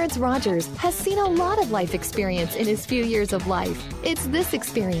 Host Terrence Rogers has seen a lot of life experience in his few years of life. It's this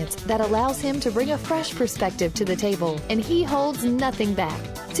experience that allows him to bring a fresh perspective to the table, and he holds nothing back.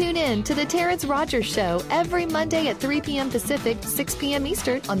 Tune in to The Terrence Rogers Show every Monday at 3 p.m. Pacific, 6 p.m.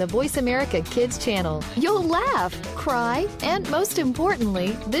 Eastern on the Voice America Kids channel. You'll laugh, cry, and most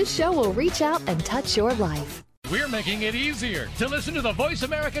importantly, this show will reach out and touch your life. We're making it easier to listen to the Voice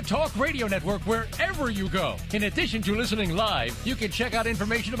America Talk Radio Network wherever you go. In addition to listening live, you can check out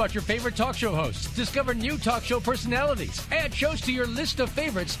information about your favorite talk show hosts, discover new talk show personalities, add shows to your list of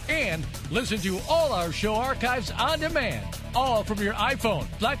favorites, and listen to all our show archives on demand. All from your iPhone,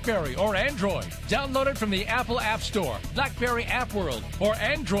 BlackBerry, or Android. Download it from the Apple App Store, BlackBerry App World, or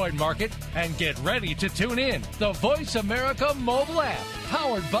Android Market, and get ready to tune in. The Voice America mobile app,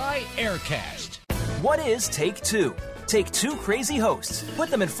 powered by Aircast. What is Take Two? Take two crazy hosts,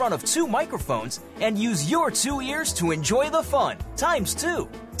 put them in front of two microphones, and use your two ears to enjoy the fun, times two.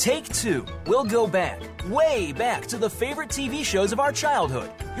 Take Two. We'll go back, way back to the favorite TV shows of our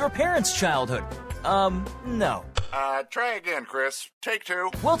childhood, your parents' childhood. No. Try again, Chris. Take two.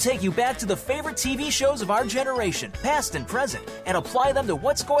 We'll take you back to the favorite TV shows of our generation, past and present, and apply them to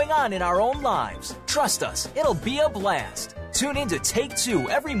what's going on in our own lives. Trust us, it'll be a blast. Tune in to Take Two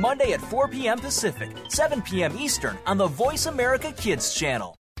every Monday at 4 p.m. Pacific, 7 p.m. Eastern on the Voice America Kids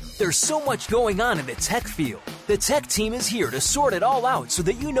channel. There's so much going on in the tech field. The tech team is here to sort it all out so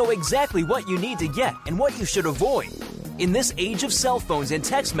that you know exactly what you need to get and what you should avoid. In this age of cell phones and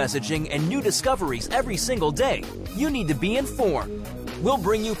text messaging and new discoveries every single day, you need to be informed. We'll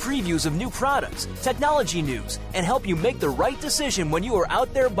bring you previews of new products, technology news, and help you make the right decision when you are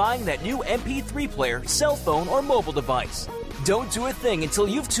out there buying that new MP3 player, cell phone, or mobile device. Don't do a thing until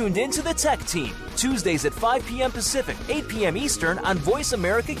you've tuned into the Tech Team, Tuesdays at 5 p.m. Pacific, 8 p.m. Eastern on Voice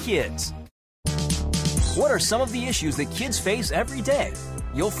America Kids. What are some of the issues that kids face every day?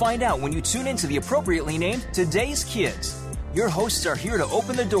 You'll find out when you tune into the appropriately named Today's Kids. Your hosts are here to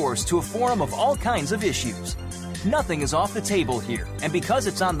open the doors to a forum of all kinds of issues. Nothing is off the table here, and because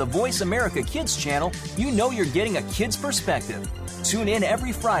it's on the Voice America Kids channel, you know you're getting a kid's perspective. Tune in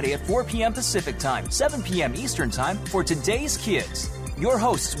every Friday at 4 p.m. Pacific Time, 7 p.m. Eastern Time for Today's Kids. Your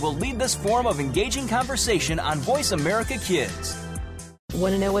hosts will lead this forum of engaging conversation on Voice America Kids.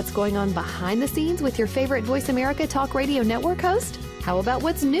 Want to know what's going on behind the scenes with your favorite Voice America Talk Radio Network host? How about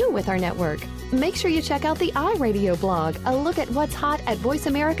what's new with our network? Make sure you check out the iRadio blog, a look at what's hot at Voice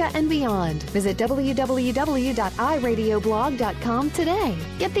America and beyond. Visit www.iradioblog.com today.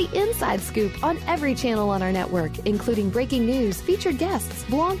 Get the inside scoop on every channel on our network, including breaking news, featured guests,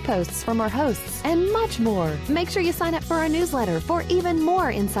 blog posts from our hosts, and much more. Make sure you sign up for our newsletter for even more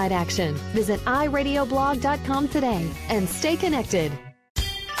inside action. Visit iradioblog.com today and stay connected.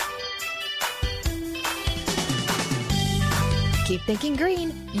 Keep thinking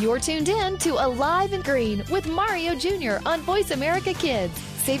green. You're tuned in to Alive and Green with Mario Jr. on Voice America Kids,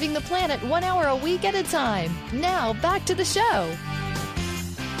 saving the planet 1 hour a week at a time. Now, back to the show.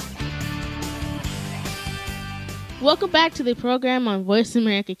 Welcome back to the program on Voice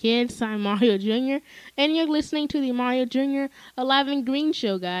America Kids. I'm Mario Jr., and you're listening to the Mario Jr. Alive and Green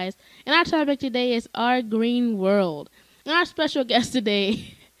show, guys. And our topic today is our green world. And our special guest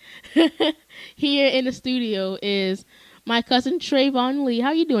today here in the studio is my cousin Trayvon Lee.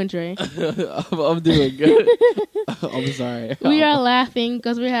 How you doing, Trey? I'm doing good. I'm sorry. We are laughing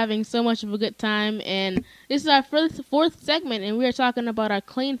because we're having so much of a good time, and this is our fourth segment, and we are talking about our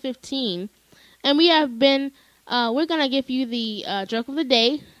Clean 15. And we have been, we're going to give you the joke of the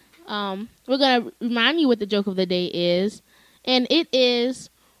day. We're going to remind you what the joke of the day is, and it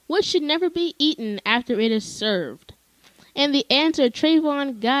is, what should never be eaten after it is served? And the answer,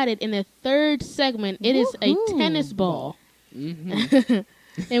 Trayvon got it in the third segment. It is a tennis ball. Mm-hmm.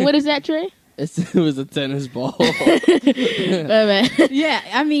 And what is that, Trey? It was a tennis ball. Yeah,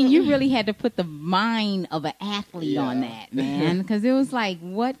 I mean, you really had to put the mind of an athlete on that, man. Because it was like,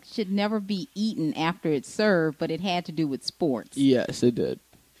 what should never be eaten after it's served, but it had to do with sports. Yes, it did.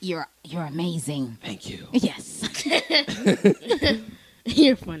 You're amazing. Thank you. Yes.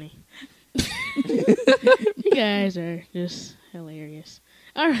 You're funny. You guys are just hilarious.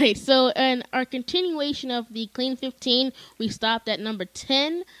 All right, so in our continuation of the Clean 15, we stopped at number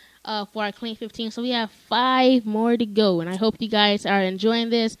 10 for our Clean 15, so we have 5 more to go, and I hope you guys are enjoying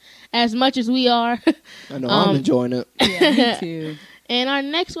this as much as we are. I know I'm enjoying it. Yeah, me too. And our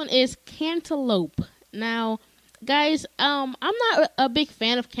next one is cantaloupe. Now, guys, I'm not a big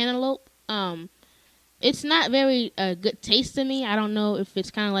fan of cantaloupe. It's not very good taste to me. I don't know if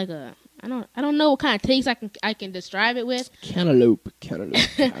it's kind of like a I don't know what kind of taste I can describe it with. Cantaloupe.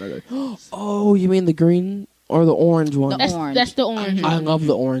 Oh, you mean the green or the orange one? That's the orange one. I love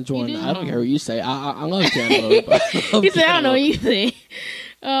the orange one. I don't care what you say. I love cantaloupe. He said, I don't know what you say.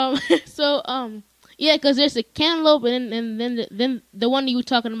 Yeah, because there's a cantaloupe, and then the one you were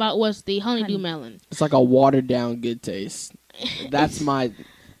talking about was the honeydew melon. It's like a watered down good taste.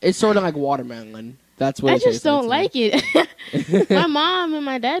 It's sort of like watermelon. That's what I just don't like it. My mom and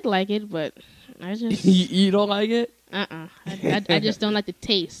my dad like it, but I just you don't like it. I just don't like the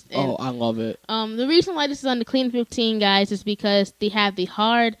taste. And, I love it. The reason why this is on the Clean 15, guys, is because they have the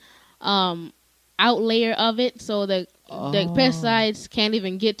hard out layer of it, so the pesticides can't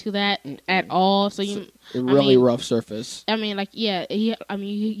even get to that at all. So rough surface. I mean,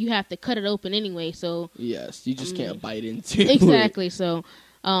 you have to cut it open anyway. So yes, you just can't bite into it. Exactly. So,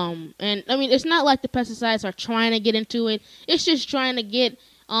 and I mean, it's not like the pesticides are trying to get into it. It's just trying to get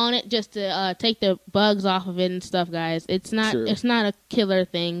on it just to take the bugs off of it and stuff, guys. It's not. True. It's not a killer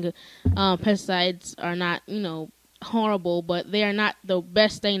thing. Pesticides are not, horrible, but they are not the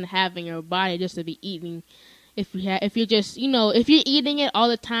best thing to have in your body just to be eating. If you're just, if you're eating it all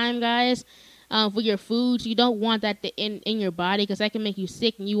the time, guys, for your foods, you don't want that in your body, because that can make you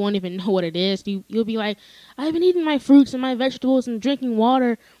sick and you won't even know what it is. You'll be like, I've been eating my fruits and my vegetables and drinking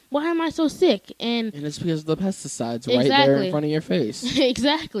water. Why am I so sick? And it's because of the pesticides right there in front of your face.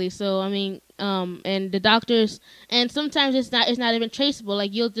 Exactly. So I mean, and the doctors, and sometimes it's not even traceable.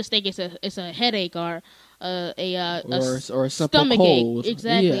 Like, you'll just think it's a headache or a stomach cold. ache,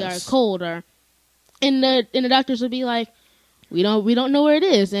 exactly, yes. Or a cold, and the doctors will be like, we don't know where it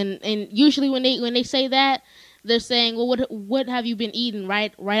is, and usually when they say that, they're saying, well, what have you been eating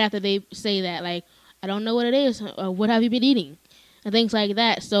right after they say that, like, I don't know what it is, what have you been eating, and things like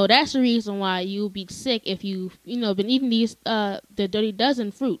that. So that's the reason why you'll be sick if you've been eating these the Dirty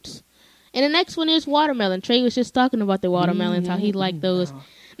Dozen fruits. And the next one is watermelon. Trey was just talking about the watermelons, how he liked those.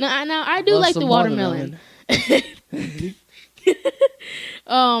 Now I do like the watermelon.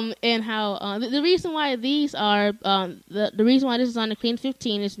 And how the reason why these are the reason why this is on the Clean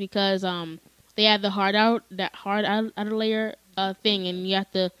 15 is because they have the hard outer layer thing, and you have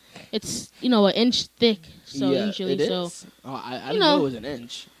to, it's an inch thick. So yeah, usually it so is. I didn't know it was an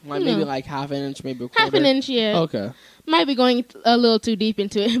inch. Like maybe like half an inch, maybe a quarter. Half an inch, yeah. Okay. Might be going a little too deep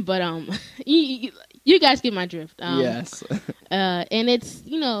into it, but you guys get my drift. Yes. And it's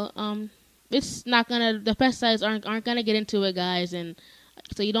it's not gonna, the pesticides aren't gonna get into it, guys, and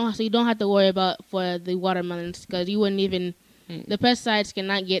so you don't have to worry about for the watermelons, because you wouldn't even the pesticides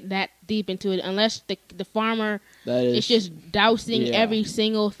cannot get that deep into it unless the farmer is just dousing every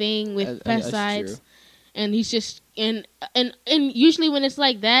single thing with pesticides, and he's just and usually when it's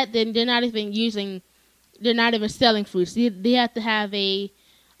like that, then they're not even selling fruits. They have to have a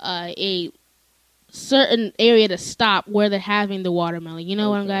certain area to stop where they're having the watermelon. You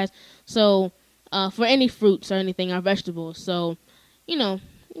know what, guys? So for any fruits or anything or vegetables, so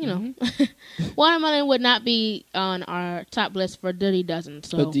watermelon would not be on our top list for Dirty Dozen.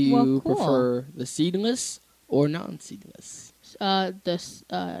 So, but do you prefer the seedless or non-seedless?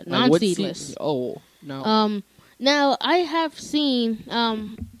 Non-seedless. No. Now I have seen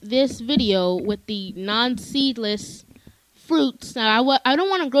this video with the non-seedless fruits. Now I don't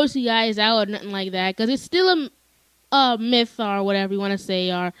want to gross you guys out or nothing like that, because it's still a myth or whatever you want to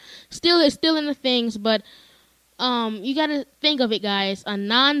say, or it's still in the things, but you gotta think of it, guys, a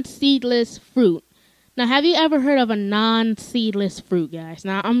non-seedless fruit. Now, have you ever heard of a non-seedless fruit, guys?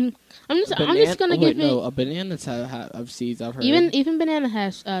 Now, I'm just gonna give it. No, bananas have seeds. I've heard. Even banana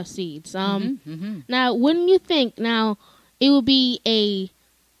has seeds. Now, wouldn't you think now it would be a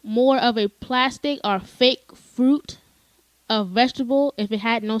more of a plastic or fake fruit of vegetable if it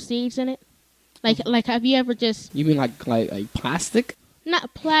had no seeds in it? Like have you ever just? You mean like plastic?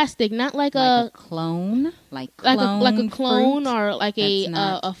 Not plastic, not like a clone, like a clone, fruit? Or like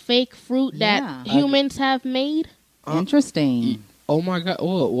a fake fruit that humans have made. Interesting. Oh my God!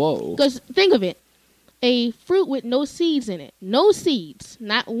 Whoa! Because think of it, a fruit with no seeds in it, no seeds,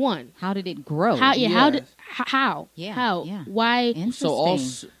 not one. How did it grow? How? Yeah. How? Yeah. Why?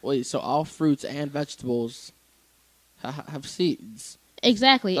 So all fruits and vegetables have seeds.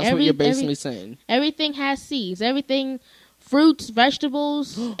 Exactly. That's what you're basically saying. Everything has seeds. Everything. Fruits,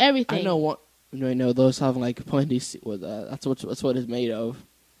 vegetables, everything. I know what. No, those have like plenty. That's what it's made of.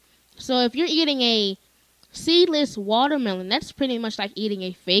 So if you're eating a seedless watermelon, that's pretty much like eating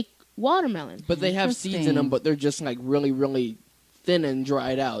a fake watermelon. But they have seeds in them, but they're just like really, really thin and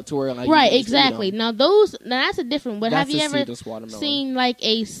dried out to where like right, you just eat exactly. 'em. Now that's a different. But That's have you a ever seedless watermelon. seen like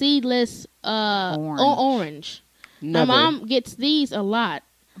a seedless orange? Never. My mom gets these a lot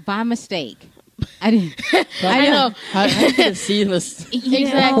by mistake. I didn't. I know. How you get a seedless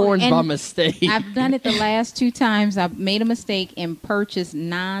Exactly. orange by And mistake? I've done it the last 2 times. I've made a mistake and purchased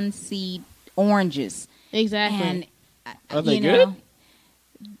non-seed oranges. Exactly. And Are they you good? know,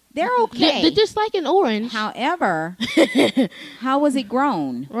 they're okay. They're just like an orange. However, how was it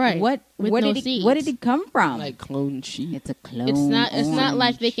grown? Right. What With what no did seeds. it, what did it come from? Like clone sheep. It's a clone. It's not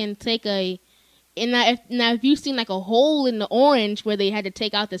like they can take a. And now, if you've seen like a hole in the orange where they had to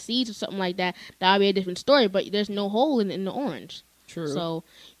take out the seeds or something like that, that would be a different story. But there's no hole in the orange. True. So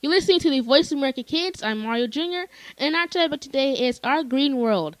you're listening to the Voice America Kids. I'm Mario Jr. And our topic today is Our Green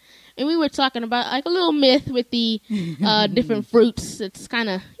World. And we were talking about like a little myth with the different fruits. It's kind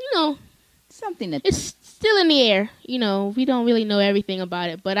of, something that it's still in the air. We don't really know everything about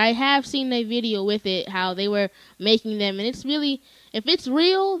it. But I have seen a video with it, how they were making them. And it's really, if it's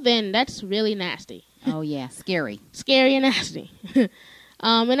real, then that's really nasty. Oh, yeah. Scary. Scary and nasty.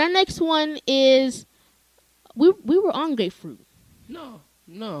 And our next one is, we were on grapefruit. No.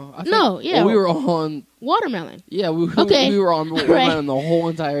 We were on watermelon. Yeah, we Okay. were on Right. watermelon the whole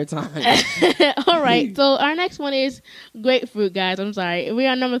entire time. All right. So our next one is grapefruit, guys. I'm sorry. We're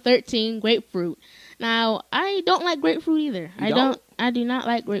on number 13, grapefruit. Now, I don't like grapefruit either. I do not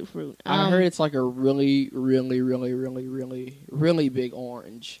like grapefruit. I heard it's like a really, really, really, really, really, really big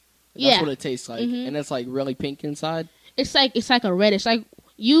orange. That's Yeah. what it tastes like, Mhm. and it's like really pink inside. It's like a red. It's like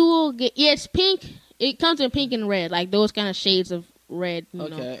you will get. Yeah, it's pink. It comes in pink and red, like those kind of shades of red.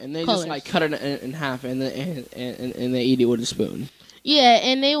 Okay, and they colors. just like cut it in half, and they eat it with a spoon. Yeah,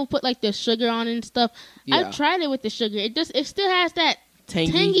 and they will put like the sugar on it and stuff. Yeah. I've tried it with the sugar. It still has that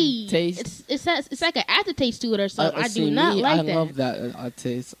Tangy taste. It's like an aftertaste to it or something. I do see, not me, like I that. love that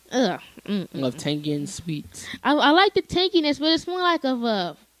taste. Ugh. I love tangy and sweet. I like the tanginess, but it's more like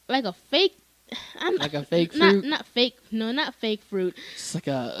a fake. Like a fake fruit? Not fake. No, not fake fruit. It's like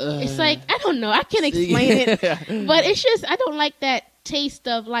a. It's like I don't know. I can't explain it, but it's just I don't like that taste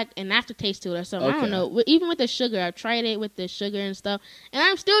of like an aftertaste to it or something. I Okay. don't know. Even with the sugar, I've tried it with the sugar and stuff, and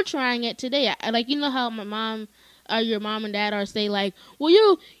I'm still trying it today. I like how my mom. Your mom and dad are say like,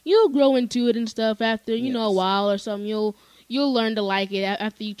 well, you'll grow into it and stuff after a while or something. You'll learn to like it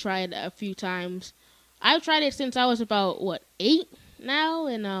after you try it a few times. I've tried it since I was about 8 now,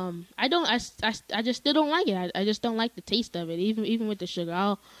 and I just still don't like it. I just don't like the taste of it. Even with the sugar,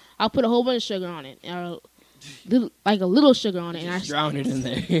 I'll put a whole bunch of sugar on it, or like a little sugar on it, and drown it in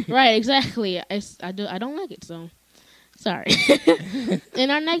there. Right, exactly. I don't like it, so. Sorry.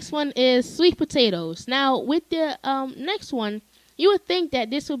 And our next one is sweet potatoes. Now, with the next one, you would think that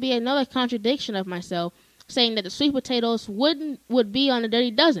this would be another contradiction of myself, saying that the sweet potatoes would be on the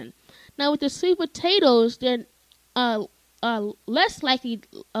Dirty Dozen. Now, with the sweet potatoes, they're less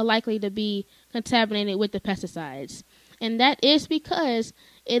likely to be contaminated with the pesticides, and that is because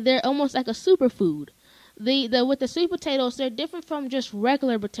they're almost like a superfood. With the sweet potatoes, they're different from just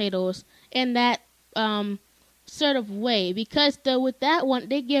regular potatoes in that sort of way, because with that one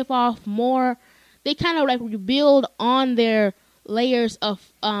they give off more. They kind of like rebuild on their layers of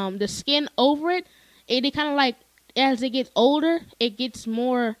the skin over it. They kind of like, as it gets older, it gets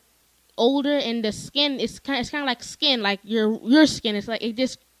more older, and the skin is kind of like skin, like your skin. It's like it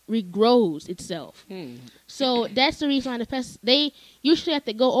just regrows itself. So that's the reason why they usually have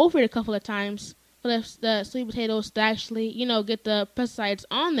to go over it a couple of times for the sweet potatoes to actually get the pesticides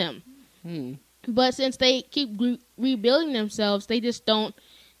on them. But since they keep rebuilding themselves, they just don't,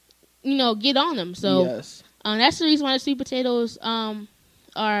 get on them. So yes. That's the reason why the sweet potatoes are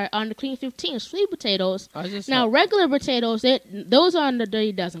on the Clean 15. Sweet potatoes. Now, regular potatoes, those are on the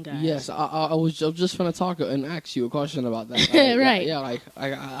Dirty Dozen, guys. Yes, I was just going to talk and ask you a question about that. Right. Yeah, like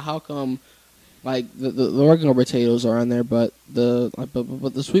how come like the regular potatoes are on there, but the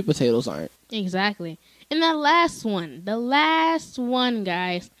sweet potatoes aren't? Exactly. And the last one,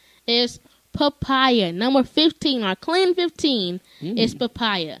 guys, is papaya. Number 15, our Clean 15 is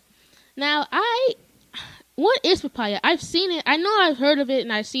papaya. Now, what is papaya? I've seen it. I know I've heard of it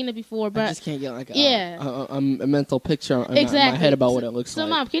and I've seen it before, but I just can't get like a mental picture in my head about what it looks like. So,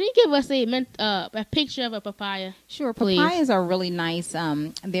 Mom, can you give us a picture of a papaya? Sure. Please? Papayas are really nice.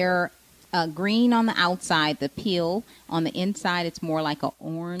 They're green on the outside, the peel. On the inside, it's more like an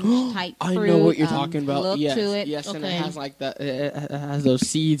orange type fruit. I know what you're talking about. Look yes, to it. yes, Okay. And it has like that. It has those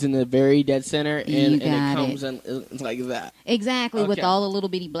seeds in the very dead center, and it comes and it's like that. Exactly, with all the little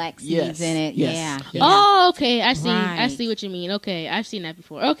bitty black seeds in it. Yes. Yeah. Oh, okay. I see. I Right. see what you mean. Okay, I've seen that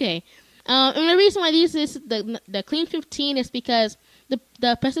before. Okay. And the reason why these is the Clean 15 is because the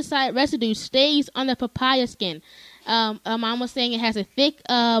pesticide residue stays on the papaya skin. Mom was saying it has a thick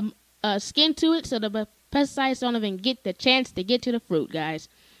skin to it, so the pesticides don't even get the chance to get to the fruit, guys.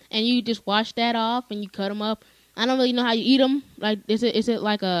 And you just wash that off and you cut them up. I don't really know how you eat them. Like, is it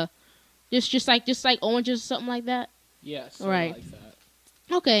like a just like oranges or something like that? Yes. Right. Like that.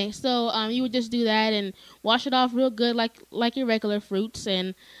 Okay, so you would just do that and wash it off real good like your regular fruits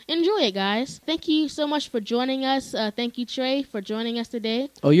and enjoy it, guys. Thank you so much for joining us. Thank you, Trey, for joining us today.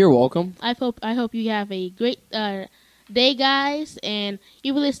 Oh, you're welcome. I hope you have a great day, guys. And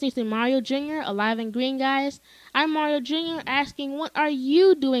you were listening to Mario Jr. Alive and Green, guys. I'm Mario Jr. asking, what are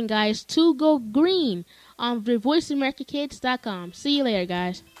you doing, guys, to go green on VoiceAmericaKids.com. See you later,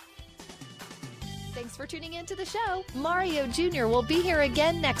 guys. Thanks for tuning in to the show. Mario Jr. will be here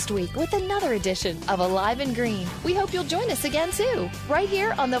again next week with another edition of Alive and Green. We hope you'll join us again, too, right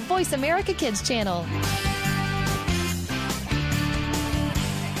here on the Voice America Kids channel.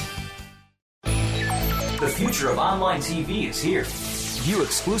 The future of online TV is here. View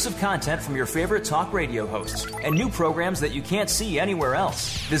exclusive content from your favorite talk radio hosts and new programs that you can't see anywhere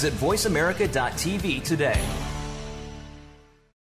else. Visit voiceamerica.tv today.